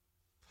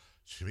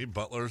 Jimmy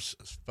Butler's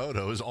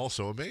photo is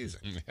also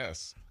amazing.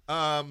 Yes.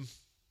 Yeah,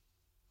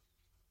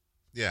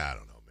 I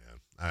don't know,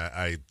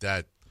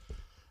 man.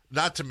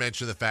 Not to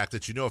mention the fact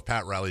that if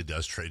Pat Riley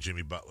does trade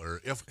Jimmy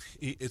Butler,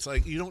 it's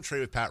like you don't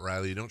trade with Pat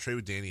Riley, you don't trade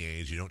with Danny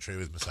Ainge, you don't trade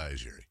with Masai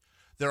Ujiri.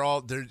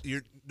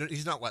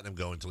 He's not letting them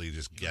go until he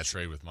just gets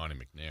trade with Monty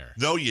McNair.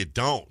 No, you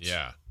don't.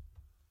 Yeah.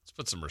 Let's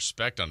put some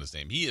respect on his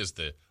name. He is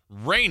the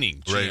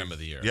reigning GM of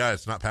the year. Yeah,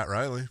 it's not Pat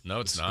Riley. No,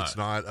 it's not. It's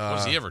not. What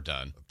has he ever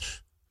done?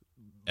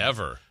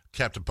 Ever.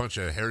 Kept a bunch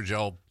of hair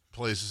gel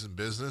places in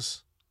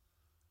business.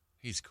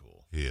 He's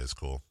cool. He is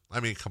cool.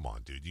 I mean, come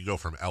on, dude. You go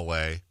from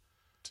L.A.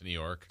 to New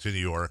York. To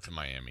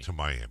Miami.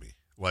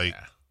 Like,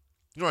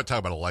 you want to talk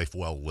about a life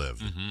well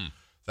lived. Mm-hmm.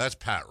 That's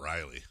Pat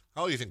Riley.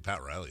 How old do you think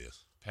Pat Riley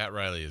is? Pat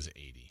Riley is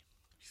 80.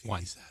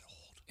 He's that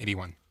old?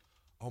 81.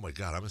 Oh, my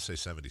God. I'm going to say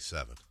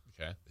 77.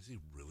 Okay. Is he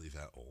really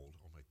that old?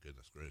 Oh, my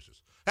goodness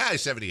gracious.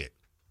 He's 78.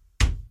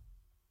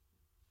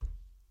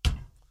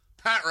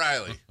 Pat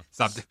Riley.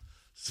 Stop.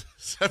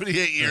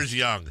 78 years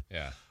young.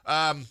 Yeah.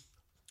 I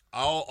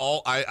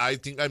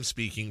think I'm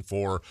speaking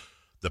for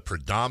the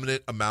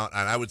predominant amount,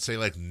 and I would say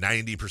like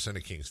 90%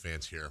 of Kings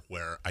fans here,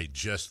 where I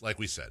just, like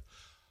we said,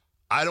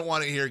 I don't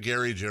want to hear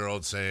Gary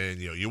Gerould saying,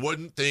 you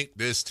wouldn't think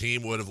this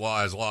team would have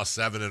lost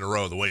 7 in a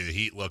row the way the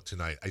Heat look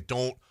tonight. I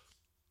don't.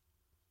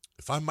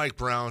 If I'm Mike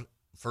Brown,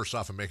 first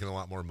off, I'm making a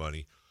lot more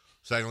money.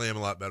 Secondly, I'm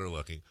a lot better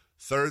looking.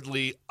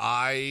 Thirdly,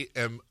 I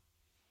am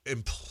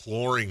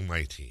imploring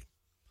my team,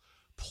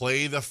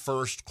 play the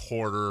first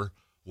quarter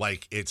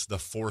like it's the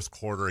fourth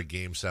quarter of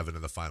Game 7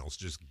 in the finals.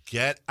 Just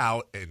get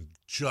out and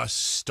just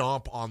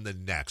stomp on the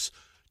necks.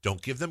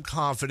 Don't give them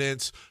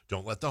confidence.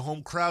 Don't let the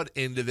home crowd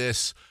into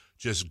this.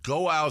 Just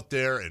go out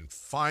there and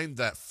find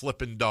that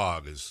flipping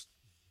dog, as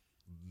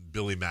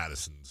Billy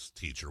Madison's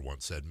teacher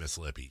once said, Miss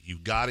Lippy. You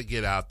got to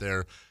get out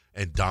there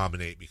and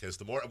dominate, because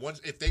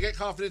if they get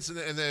confidence and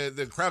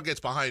the crowd gets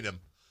behind them,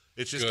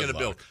 it's just going to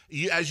build.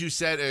 As you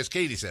said, as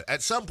Katie said,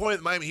 at some point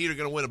the Miami Heat are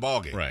going to win a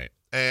ball game. Right.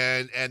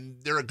 And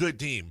they're a good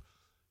team.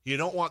 You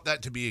don't want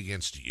that to be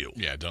against you.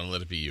 Yeah, don't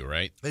let it be you,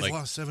 right? They've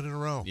lost 7 in a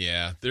row.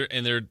 Yeah,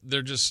 they're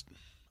just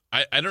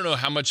I don't know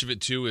how much of it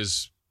too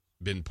has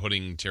been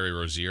putting Terry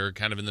Rozier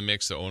kind of in the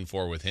mix, the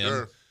 0-4 with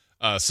him.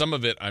 Sure. Some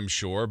of it, I'm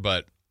sure,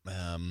 but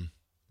man,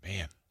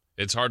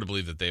 it's hard to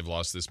believe that they've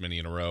lost this many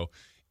in a row.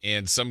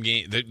 And some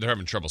game they're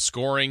having trouble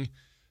scoring.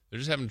 They're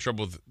just having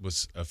trouble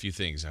with a few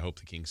things. I hope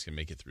the Kings can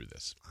make it through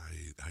this.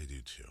 I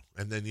do too.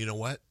 And then you know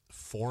what?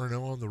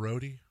 4-0 on the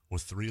roadie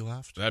with 3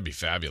 left. That'd be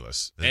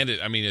fabulous. Yeah. And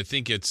I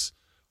think it's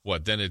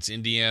then it's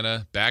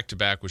Indiana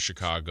back-to-back with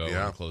Chicago, and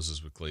it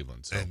closes with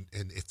Cleveland. So. And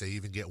if they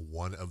even get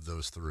one of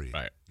those 3,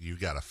 right, you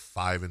got a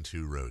 5-2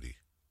 roadie.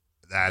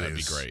 That'd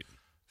be great.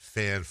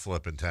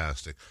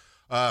 Fan-flippantastic.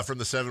 From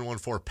the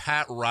 714,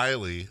 Pat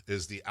Riley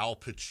is the Al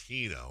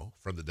Pacino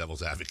from The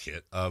Devil's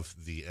Advocate of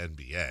the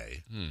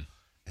NBA.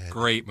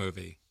 Great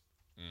movie.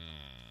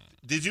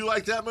 Did you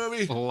like that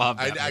movie? Love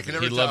that movie. I can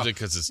never tell. Loved it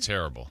because it's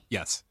terrible.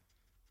 Yes.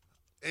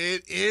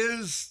 It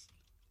is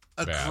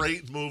a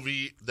great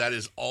movie that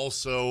is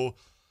also,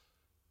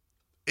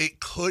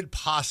 it could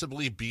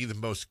possibly be the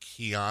most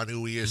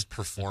Keanu-iest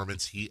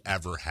performance he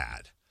ever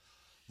had.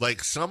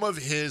 Like, some of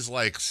his,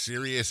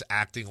 serious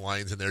acting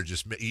lines in there it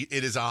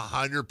is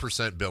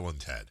 100% Bill and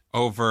Ted.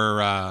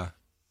 Over, I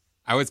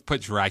would put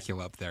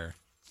Dracula up there.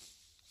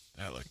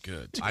 That looked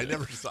good, too. I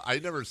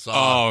never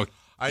saw.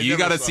 Oh, you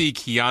got to see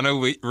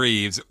Keanu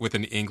Reeves with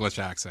an English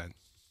accent.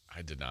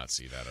 I did not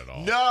see that at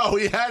all. No,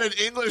 he had an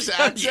English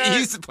accent.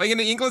 He's playing an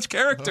English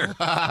character.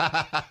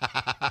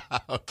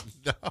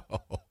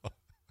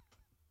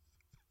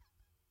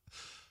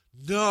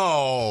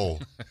 No.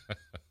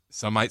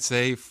 Some might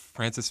say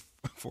Francis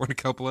Ford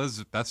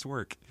Coppola's best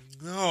work.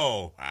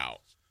 No.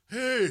 Wow.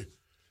 Hey,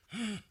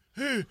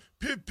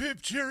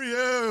 pip,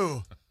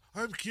 cheerio.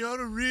 I'm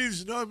Keanu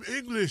Reeves, and I'm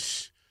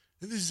English.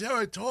 And this is how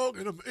I talk,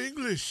 and I'm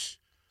English.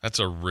 That's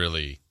a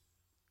really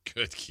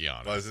good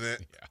Keanu. Wasn't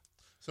it? Yeah.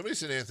 Somebody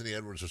said Anthony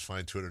Edwards was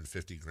fined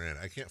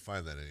 $250,000. I can't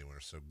find that anywhere,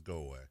 so go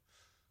away.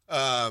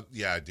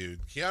 Yeah,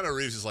 dude. Keanu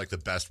Reeves is the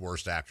best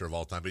worst actor of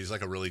all time, but he's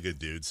a really good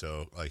dude,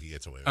 so he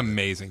gets away with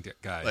amazing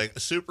it. Guy. A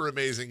super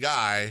amazing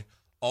guy.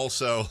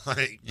 Also,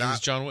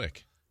 he's John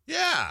Wick.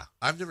 Yeah.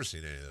 I've never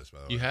seen any of those, by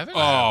the way. You haven't?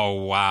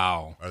 Oh,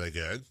 wow. Are they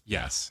good?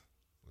 Yes.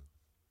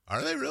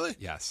 Are they really?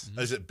 Yes.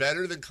 Is it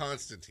better than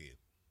Constantine?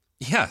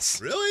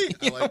 Yes. Really?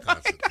 I like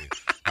Constantine.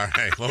 All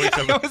right.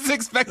 I was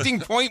expecting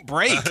Point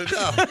Break.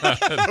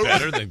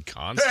 Better than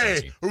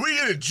Constantine. Hey, are we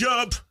going to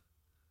jump?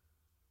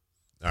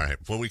 All right.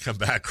 When we come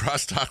back,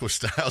 crosstalk with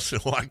Stiles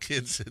and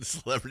Watkins and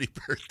celebrity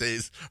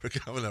birthdays are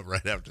coming up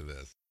right after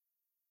this.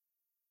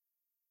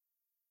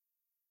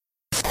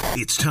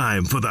 It's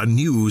time for the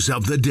news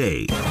of the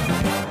day.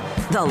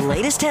 The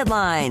latest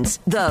headlines,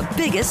 the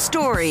biggest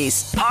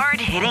stories,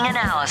 hard-hitting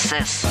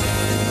analysis.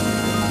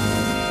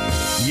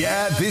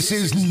 Yeah, this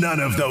is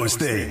none of those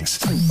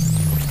things.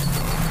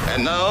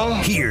 And now,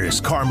 here's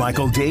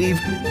Carmichael, Dave,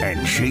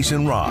 and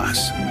Jason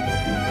Ross.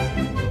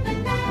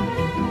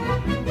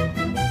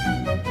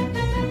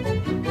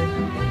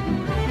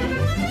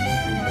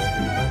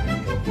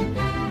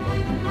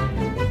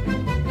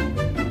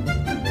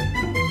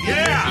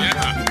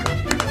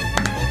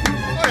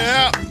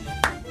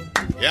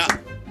 Yeah.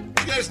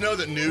 You guys know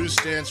that news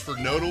stands for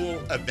notable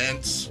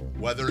events,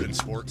 weather, and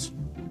sports?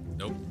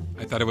 Nope.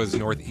 I thought it was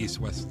north, east,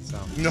 west,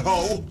 south.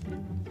 No.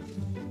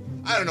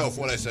 I don't know if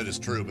what I said is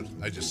true, but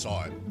I just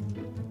saw it.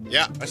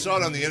 Yeah. I saw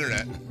it on the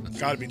internet.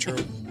 Gotta be true.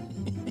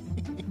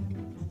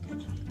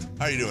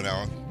 How you doing,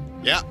 Alan?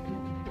 Yeah.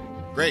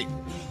 Great.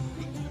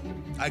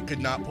 I could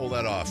not pull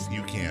that off.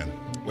 You can.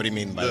 What do you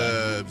mean by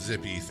that? The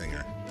zippy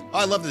thinger. Oh,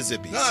 I love the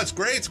zippies. No, it's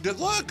great. It's good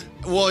luck.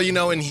 Well,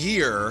 in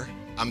here,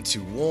 I'm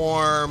too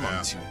warm.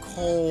 I'm too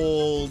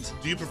cold.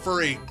 Do you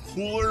prefer a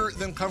cooler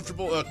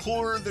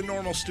than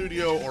normal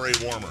studio, or a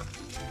warmer?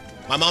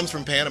 My mom's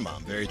from Panama.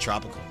 Very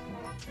tropical.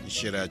 You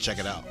should check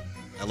it out.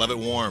 I love it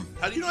warm.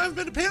 How do you know I haven't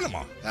been to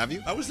Panama? Have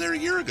you? I was there a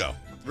year ago.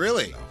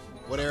 Really?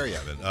 What area?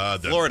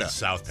 The Florida.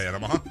 South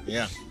Panama.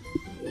 Yeah.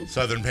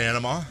 Southern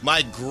Panama.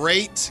 My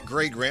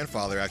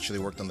great-great-grandfather actually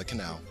worked on the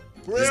canal.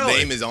 Really? His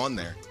name is on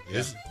there.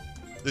 Yeah.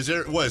 Is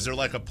there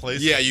like a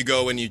place? Yeah, you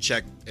go and you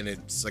check, and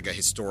it's like a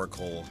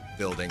historical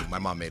building. My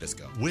mom made us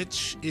go.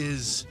 Which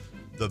is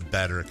the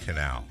better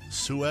canal,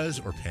 Suez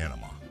or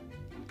Panama?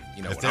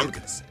 You know If what they I'm were-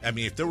 going to say. I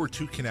mean, if there were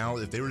two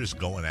canals, if they were just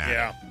going at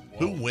it,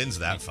 who wins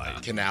that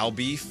fight? Canal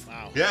beef.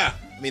 Wow. Yeah.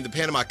 I mean, the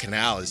Panama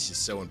Canal is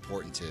just so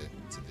important to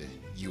the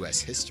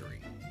U.S. history.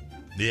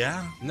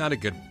 Yeah. Not a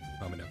good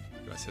moment of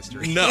U.S.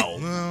 history. No.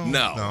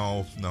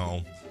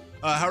 No.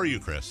 How are you,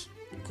 Chris?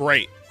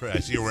 Great. Chris, I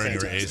see you're wearing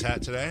Fantastic. your A's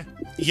hat today.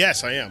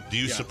 Yes, I am. Do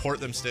you Yeah. support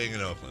them staying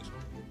in Oakland?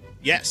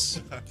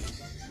 Yes.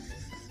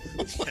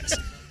 Yes.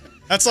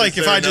 That's like Is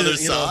if there I another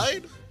did, you know,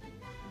 side?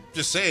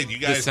 Just saying, you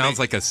guys. This sounds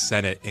like a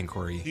Senate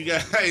inquiry. You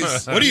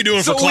guys. what are you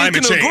doing So for climate we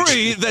can change?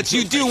 agree that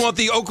you do want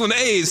the Oakland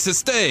A's to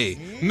stay,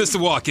 Mr.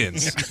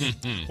 Watkins.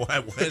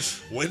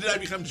 when did I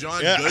become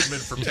John Yeah. Goodman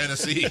from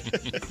Tennessee?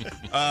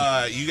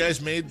 You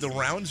guys made the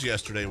rounds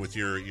yesterday with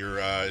your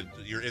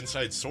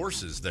inside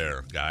sources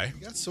there, guy.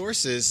 We got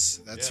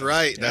sources. That's Yeah.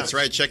 right. That's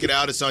right. Check it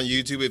out. It's on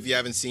YouTube if you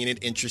haven't seen it.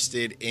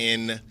 Interested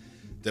in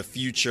the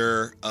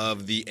future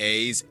of the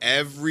A's.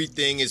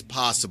 Everything is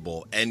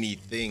possible.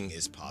 Anything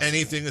is possible.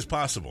 Anything is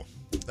possible.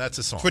 That's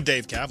a song. That's what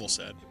Dave Cavill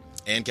said.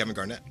 And Kevin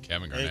Garnett.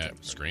 Kevin Garnett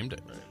screamed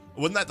it.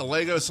 Wasn't that the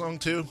Lego song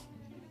too?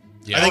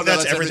 Yeah, I think Oh, no,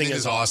 that's everything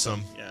is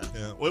awesome.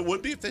 Yeah. Well, it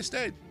would be if they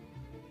stayed.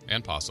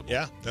 and possible.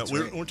 Yeah.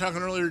 We're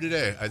talking earlier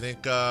today. I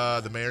think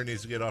the mayor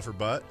needs to get off her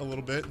butt a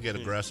little bit and get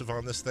aggressive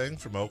on this thing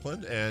from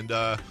Oakland, and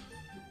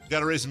got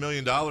to raise $1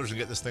 million and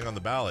get this thing on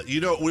the ballot. You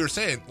know, we were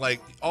saying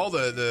like all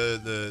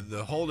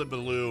the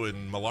hullabaloo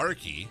and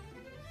malarkey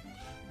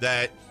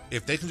that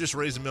if they can just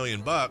raise $1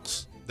 million,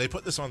 they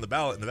put this on the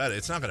ballot in Nevada.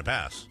 It's not going to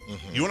pass.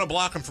 Mm-hmm. You want to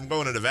block them from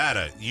going to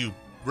Nevada? You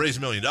raise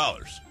 $1 million.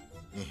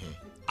 Mm-hmm.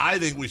 I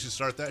think we should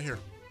start that here.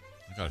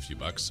 I got a few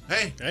bucks.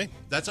 Hey, Hey.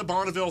 that's a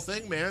Bonneville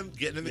thing, man.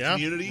 Getting in the Yeah,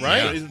 community,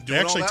 right. doing They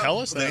actually all that. tell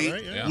us that, They,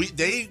 right? Yeah.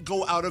 they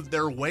go out of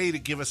their way to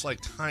give us like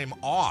time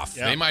off.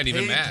 Yeah. They might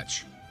even Hey.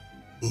 match.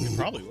 It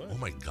probably would. Oh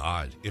my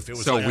God! If it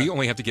was So like, we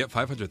only have to get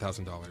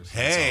 $500,000.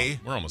 hey,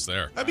 We're almost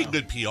there. that'd be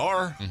good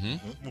PR. Mm-hmm.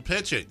 We'll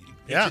pitch it.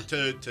 Yeah. Pitch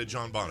it to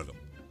John Bonneville.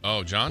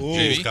 Oh, John?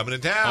 He's JV? coming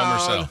in town. Home or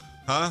sell?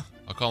 Huh?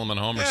 I'll call him on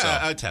home or Yeah, sell.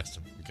 I text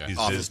him. Okay. He's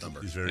Office busy.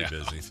 number. He's very busy.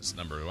 Office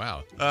number.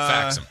 Wow.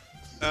 Fax him.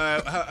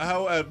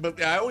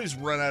 But I always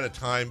run out of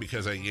time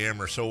because I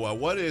yammer. So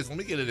what is? Let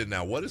me get it in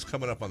now. What is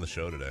coming up on the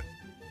show today?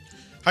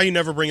 How you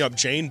never bring up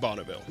Jane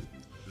Bonneville?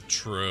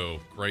 True.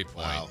 Great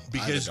point. Wow.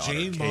 Because I have a daughter.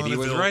 Jane Katie Bonneville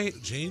was right.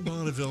 Jane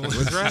Bonneville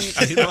was right.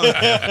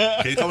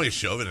 Katie called me a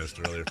chauvinist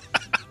earlier.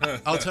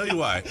 I'll tell you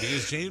why.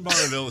 Because Jane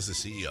Bonneville is the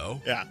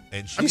CEO. Yeah.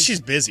 And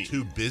she's busy.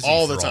 Too busy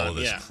all for the time. all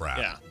this Yeah. crap.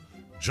 Yeah.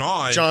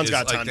 John's John's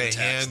got like time the to text,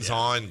 yeah.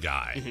 hands-on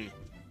guy. Mm-hmm.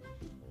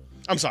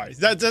 I'm sorry.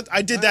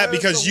 I did that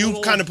because That's a you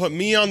little- kind of put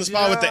me on the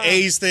spot with the Yeah.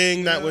 A's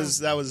thing. That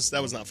Yeah.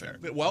 was not fair.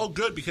 Well,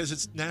 good because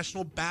it's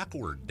National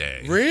Backward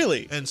Day.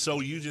 Really? And so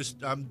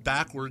I'm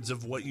backwards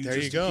of what you There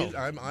just you go. did.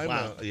 I'm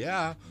Wow.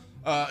 yeah.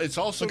 It's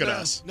also Look at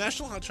us.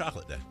 National Hot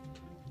Chocolate Day.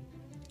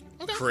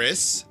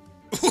 Chris?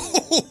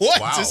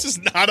 What? Wow. This is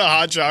not a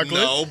hot chocolate.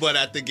 No, but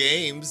at the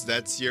games,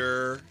 that's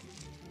your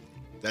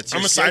I'm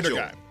a cider schedule.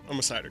 guy. I'm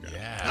a cider guy.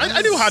 Yeah.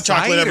 I do hot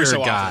chocolate every so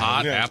Cider guy. often.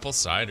 Hot Yeah. apple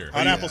cider.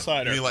 Hot apple You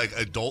cider. mean like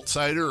adult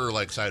cider or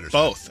like cider?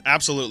 Both.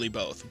 Absolutely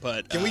both.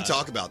 But Can we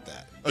talk about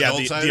that? Yeah, Adult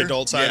the cider?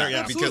 adult cider.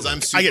 Yeah, because I'm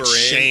super I get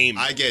shamed.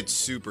 I get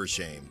super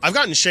shamed. I've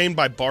gotten shamed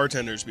by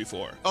bartenders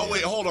before. Oh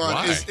wait, hold on.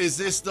 Why? Is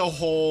this the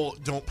whole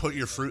don't put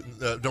fruit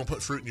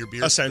in your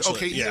beer? Essentially,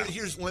 Okay. yeah.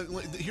 Here's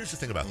the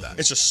thing about that.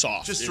 It's just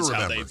soft. Just is to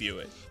how remember. they view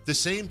it. The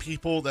same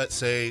people that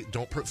say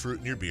don't put fruit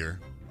in your beer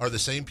are the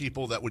same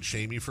people that would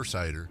shame you for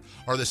cider,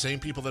 are the same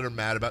people that are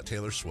mad about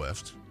Taylor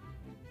Swift.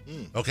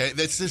 Okay,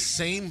 that's the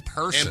same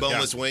person. And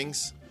boneless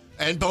wings.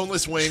 And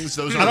boneless wings.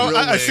 Those are I don't. real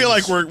I feel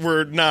like wings.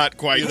 we're not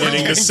quite You know?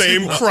 getting the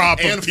same crop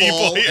of And people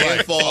fall. here.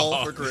 And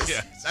fall for Chris.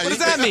 Yeah. What does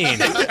that mean?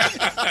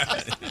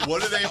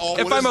 What do they all?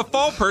 If what I'm is- a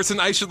fall person,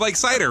 I should like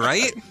cider,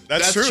 right?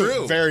 That's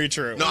true. Very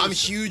true. No, I'm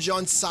huge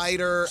on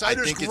cider.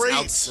 Cider's I think great.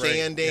 it's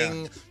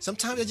outstanding. Yeah.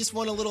 Sometimes I just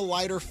want a little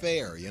lighter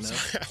fare, you know?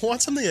 I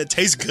want something that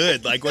tastes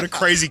good. Like what a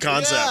crazy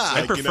concept. Yeah.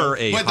 Like, I prefer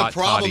a But hot the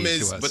problem toddy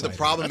is, to a but the cider.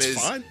 problem That's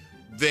is, fine.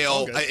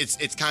 they'll. Okay.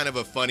 It's kind of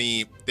a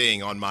funny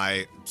thing on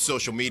my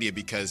social media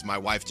because my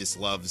wife just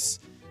loves,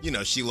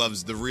 she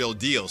loves the real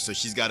deal. So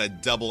she's got a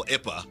double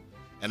IPA,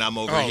 and I'm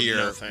over Oh, here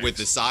no, thanks. with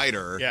the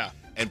cider. Yeah.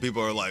 And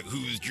people are like,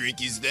 "Whose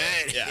drink is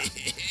that?" Yeah.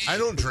 I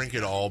don't drink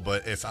it all,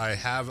 but if I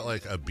have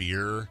like a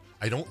beer,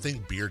 I don't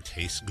think beer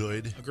tastes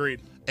good.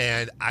 Agreed.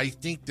 And I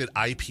think that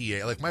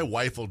IPA, like my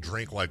wife will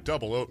drink like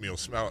double oatmeal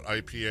stout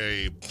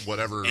IPA,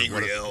 whatever.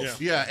 Angry whatever.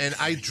 Elf. Yeah,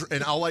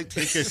 and I'll like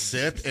take a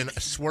sip, and I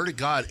swear to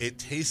God, it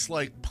tastes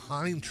like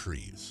pine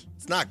trees.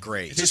 It's not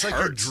great. It tastes like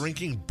you're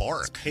drinking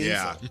bark.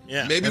 Yeah.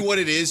 Yeah. Maybe what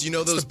it is, those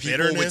the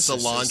people with bitterness,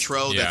 it's just-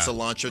 cilantro, Yeah. that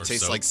cilantro Or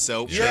tastes soap. like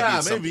soap. Yeah,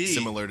 it's something maybe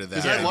similar to that.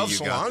 Because I love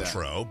Maybe you got that.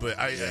 cilantro, but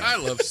I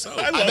love soap.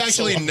 I've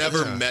actually never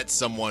Yeah. met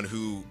someone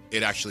who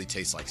it actually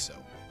tastes like soap.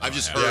 I've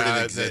just heard Yeah,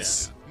 it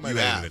exists. Might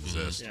not even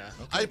exist. Yeah.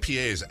 IPA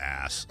is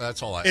ass.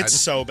 That's all. It's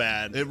so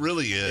bad. It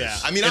really is. Yeah.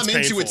 I mean, It's I'm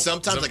into painful. it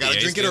sometimes. I got to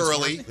drink it stands for?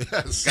 early.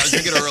 Yes. Got to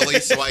drink it early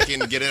so I can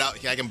get it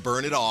out. I can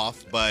burn it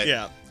off. But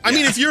Yeah. I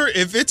mean,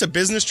 if it's a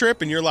business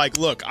trip and you're like,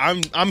 look,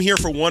 I'm here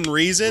for one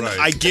reason. Right.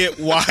 I get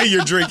why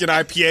you're drinking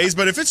IPAs,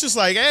 but if it's just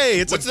like, hey,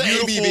 it's what's a the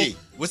beautiful ABV?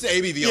 What's the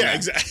ABV on Yeah, that?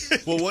 exactly.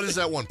 Well, what is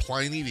that one?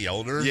 Pliny the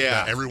Elder? Yeah.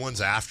 That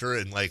everyone's after.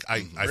 And like,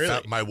 I Really?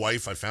 found my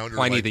wife, I found her.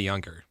 Pliny like, the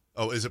Younger.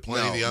 Oh, is it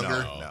Pliny the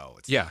Younger? No.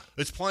 It's Yeah.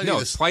 It's Pliny No,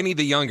 the Pliny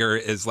the Younger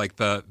is like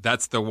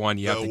that's the one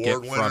you have to get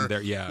award winner. from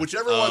there. Yeah.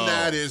 Whichever one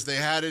that is, they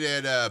had it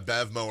at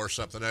Bevmo or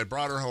something. I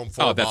brought her home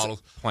Oh, that's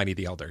bottles. Pliny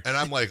the Elder. And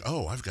I'm like,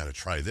 oh, I've got to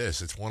try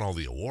this. It's won all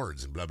the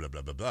awards and blah, blah,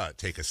 blah, blah, blah.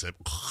 Take a sip.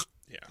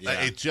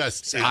 Yeah. It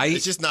just...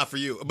 it's just not for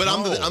you. But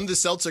No. I'm the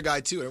seltzer guy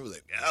too. And everyone's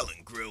like, Alan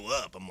grew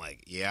up. I'm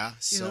like, yeah.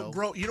 So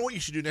bro, you know what you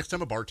should do next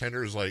time a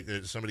bartender is like,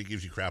 somebody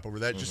gives you crap over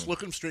that? Just look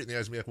them straight in the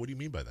eyes and be like, what do you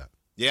mean by that?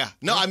 yeah.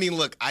 No, I mean,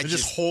 look, I And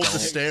just just hold the don't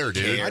stare,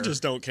 dude. care. I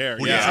just don't care.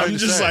 What are you Yeah, trying I'm to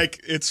just say?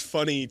 like, it's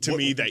funny to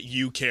me that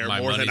you care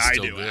My more than money's I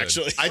still do, good.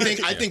 actually. I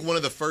think one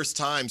of the first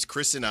times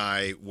Chris and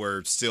I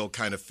were still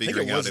kind of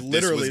figuring it out was if this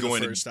literally was the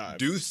going first to time.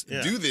 do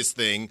Yeah. this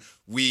thing.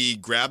 We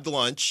grabbed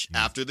lunch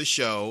after the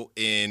show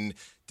in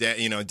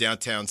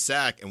downtown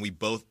Sac, and we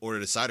both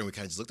ordered a cider. And we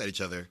kind of just looked at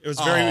each other. It was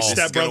very This is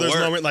Step gonna Brothers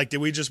work. moment. Like, did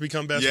we just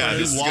become best Yeah,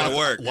 friends? this is gonna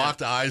work.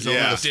 Locked eyes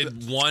Yeah. over the...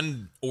 Did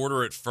one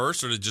order it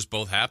first, or did it just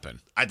both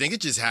happen? I think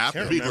it just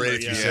happened. It'd be great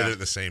if you Yeah. said it at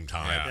the same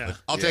time. Yeah.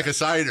 I'll take a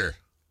cider.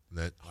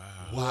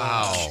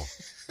 Wow.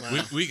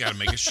 We got to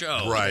make a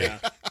show. Right.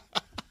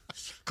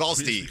 Call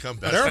Please Steve. become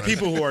best There are friends.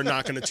 people who are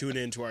not going to tune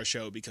into our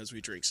show because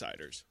we drink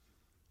ciders.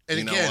 And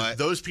You know again, what?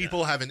 those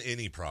people have an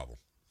any problem.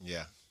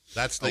 Yeah.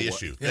 That's the what?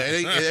 issue.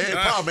 The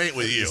problem ain't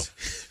with you.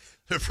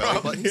 Their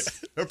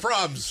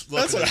problems.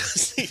 That's what I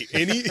was thinking.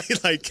 Any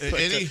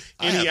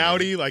Any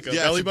Audi, like a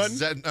belly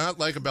button? Not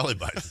like a belly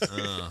button.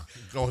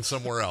 Going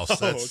somewhere else.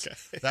 That's, okay.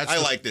 That's I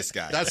the- like this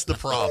guy. That's the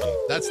problem.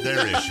 That's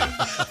their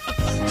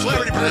issue.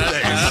 Celebrity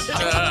birthdays.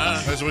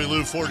 As we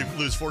lose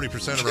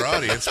 40% of our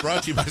audience,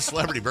 brought to you by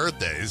Celebrity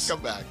Birthdays.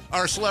 Come back.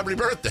 Our celebrity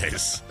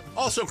birthdays.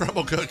 Also,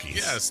 crumble cookies.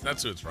 Yes,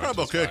 that's who it's brought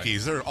Crumble to us by.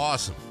 cookies. They're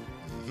awesome.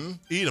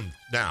 Eat them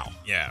now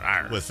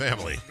Yeah. with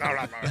family.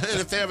 And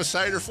if they have a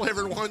cider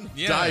flavored one,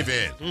 Yeah. dive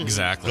in.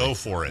 Exactly. Go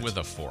for it. With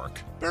a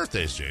fork.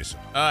 Birthdays, Jason.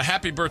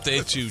 Happy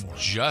birthday to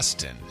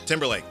Justin.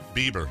 Timberlake.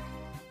 Bieber.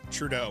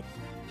 Trudeau.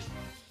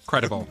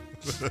 Credible.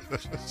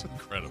 It's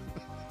incredible.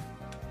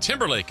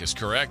 Timberlake is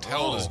correct. How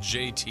old is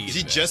JT? He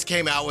today? just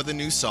came out with a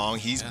new song.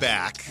 He's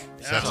back.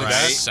 That's Right?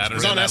 right. Saturday It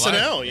was on Night Live.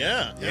 SNL,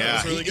 yeah. It Yeah,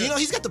 was really good.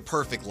 he's got the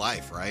perfect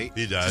life, right?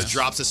 He does. Just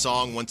drops a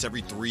song once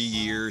every 3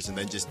 years and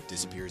then just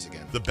disappears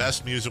again. The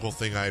best musical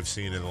thing I've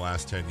seen in the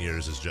last 10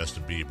 years is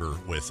Justin Bieber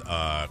with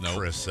Nope.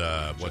 Chris.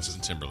 What's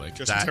Justin Timberlake.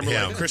 Justin that Timberlake,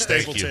 him. Chris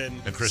Thank you.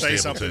 Stapleton, And Chris Say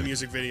Stapleton. Something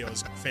music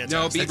videos. Fantastic.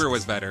 No, Bieber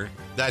was better.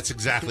 That's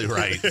exactly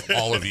right.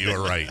 All of you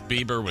are right.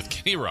 Bieber with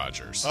Kenny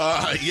Rogers.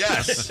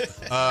 Yes.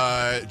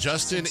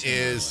 Justin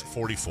is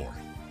 44.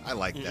 I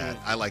like that.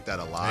 I like that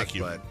a lot. Thank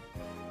you. But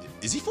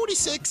is he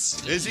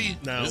 46? Is he?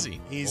 No, Is he?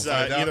 he's We'll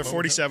find out. either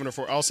 47 or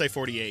 4. I'll say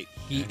 48.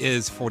 He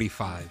is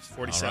 45.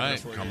 47 All or right.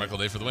 48. Carmichael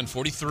Day for the win.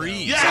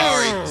 43. Sorry.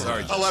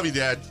 I love you,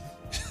 Dad.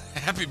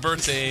 Happy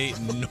birthday,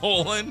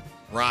 Nolan.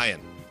 Ryan.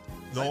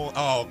 Nolan.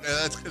 Oh,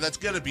 that's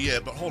going to be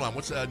it. But hold on.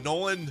 What's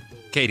Nolan?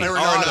 Katie.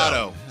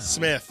 Arenado.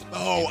 Smith.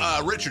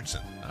 Oh,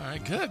 Richardson. All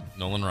right, good.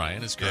 Nolan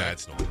Ryan is Yeah, correct.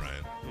 it's Nolan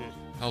Ryan.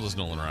 How old is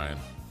Nolan Ryan?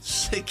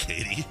 Say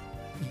Katie.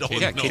 Nolan,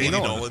 Yeah, Katie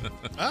Nolan.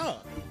 Oh.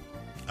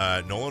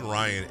 Nolan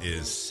Ryan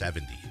is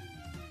 70.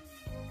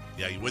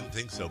 Yeah, you wouldn't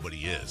think so, but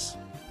he is.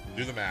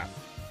 Do the math.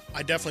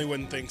 I definitely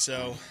wouldn't think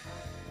so.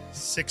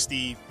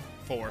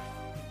 64.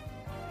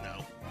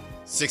 No.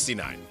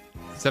 69.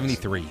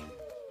 73.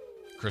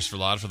 Christopher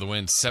Ladd for the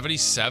win.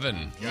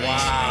 77.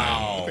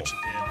 Wow. Look what you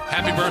did.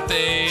 Happy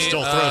birthday.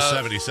 Still throws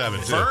 77.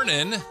 too.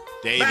 Vernon.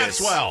 Davis.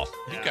 Maxwell.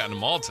 You've gotten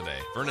them all today.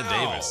 Vernon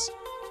Wow. Davis.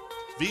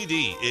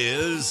 VD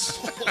is.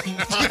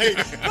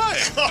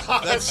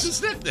 God. That's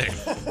his nickname.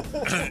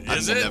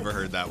 Is I've it? never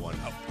heard that one.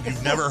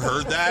 You've never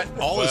heard that?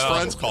 All his Well.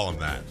 friends call him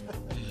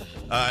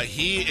that.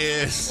 He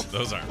is.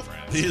 Those aren't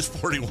friends. He is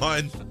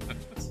 41.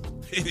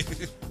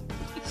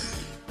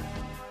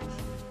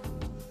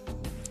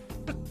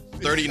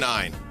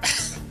 39.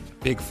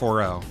 Big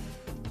 4-0.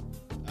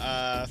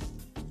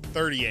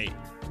 38.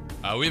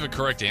 We have a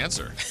correct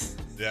answer.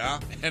 Yeah.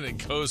 And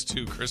it goes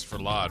to Christopher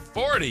Ladd.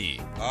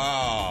 40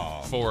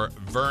 Oh. for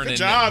Vernon Good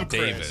job,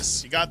 Davis.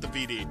 Chris. You got the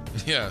VD.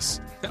 Yes.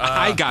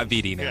 I got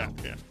VD now.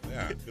 Yeah.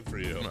 Yeah, good for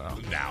you. Well.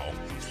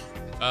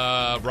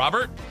 Now.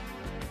 Robert.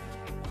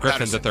 Griffin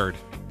Patterson. the third.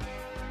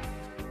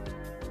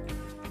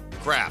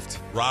 Louis Kraft.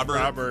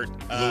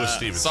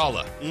 Stevenson.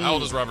 Sala. How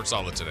old is Robert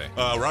Sala today?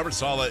 Robert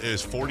Sala is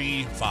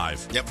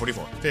 45. Yep,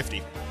 44.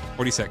 50.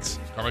 46.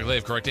 Carmichael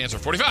Dave, correct answer.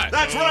 45.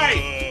 That's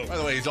right. By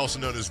the way, he's also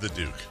known as the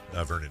Duke,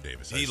 Vernon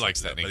Davis. He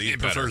likes that but he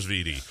nickname better. prefers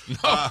VD.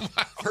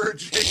 For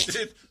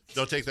Jason,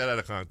 don't take that out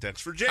of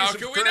context. For Jason, How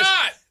can we Chris,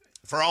 not?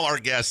 For all our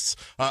guests,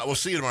 we'll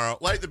see you tomorrow.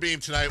 Light the beam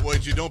tonight,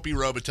 would you? Don't be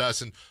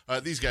Robitussin.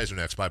 These guys are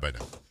next. Bye-bye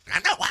now.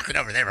 I'm not walking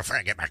over there before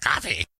I get my coffee.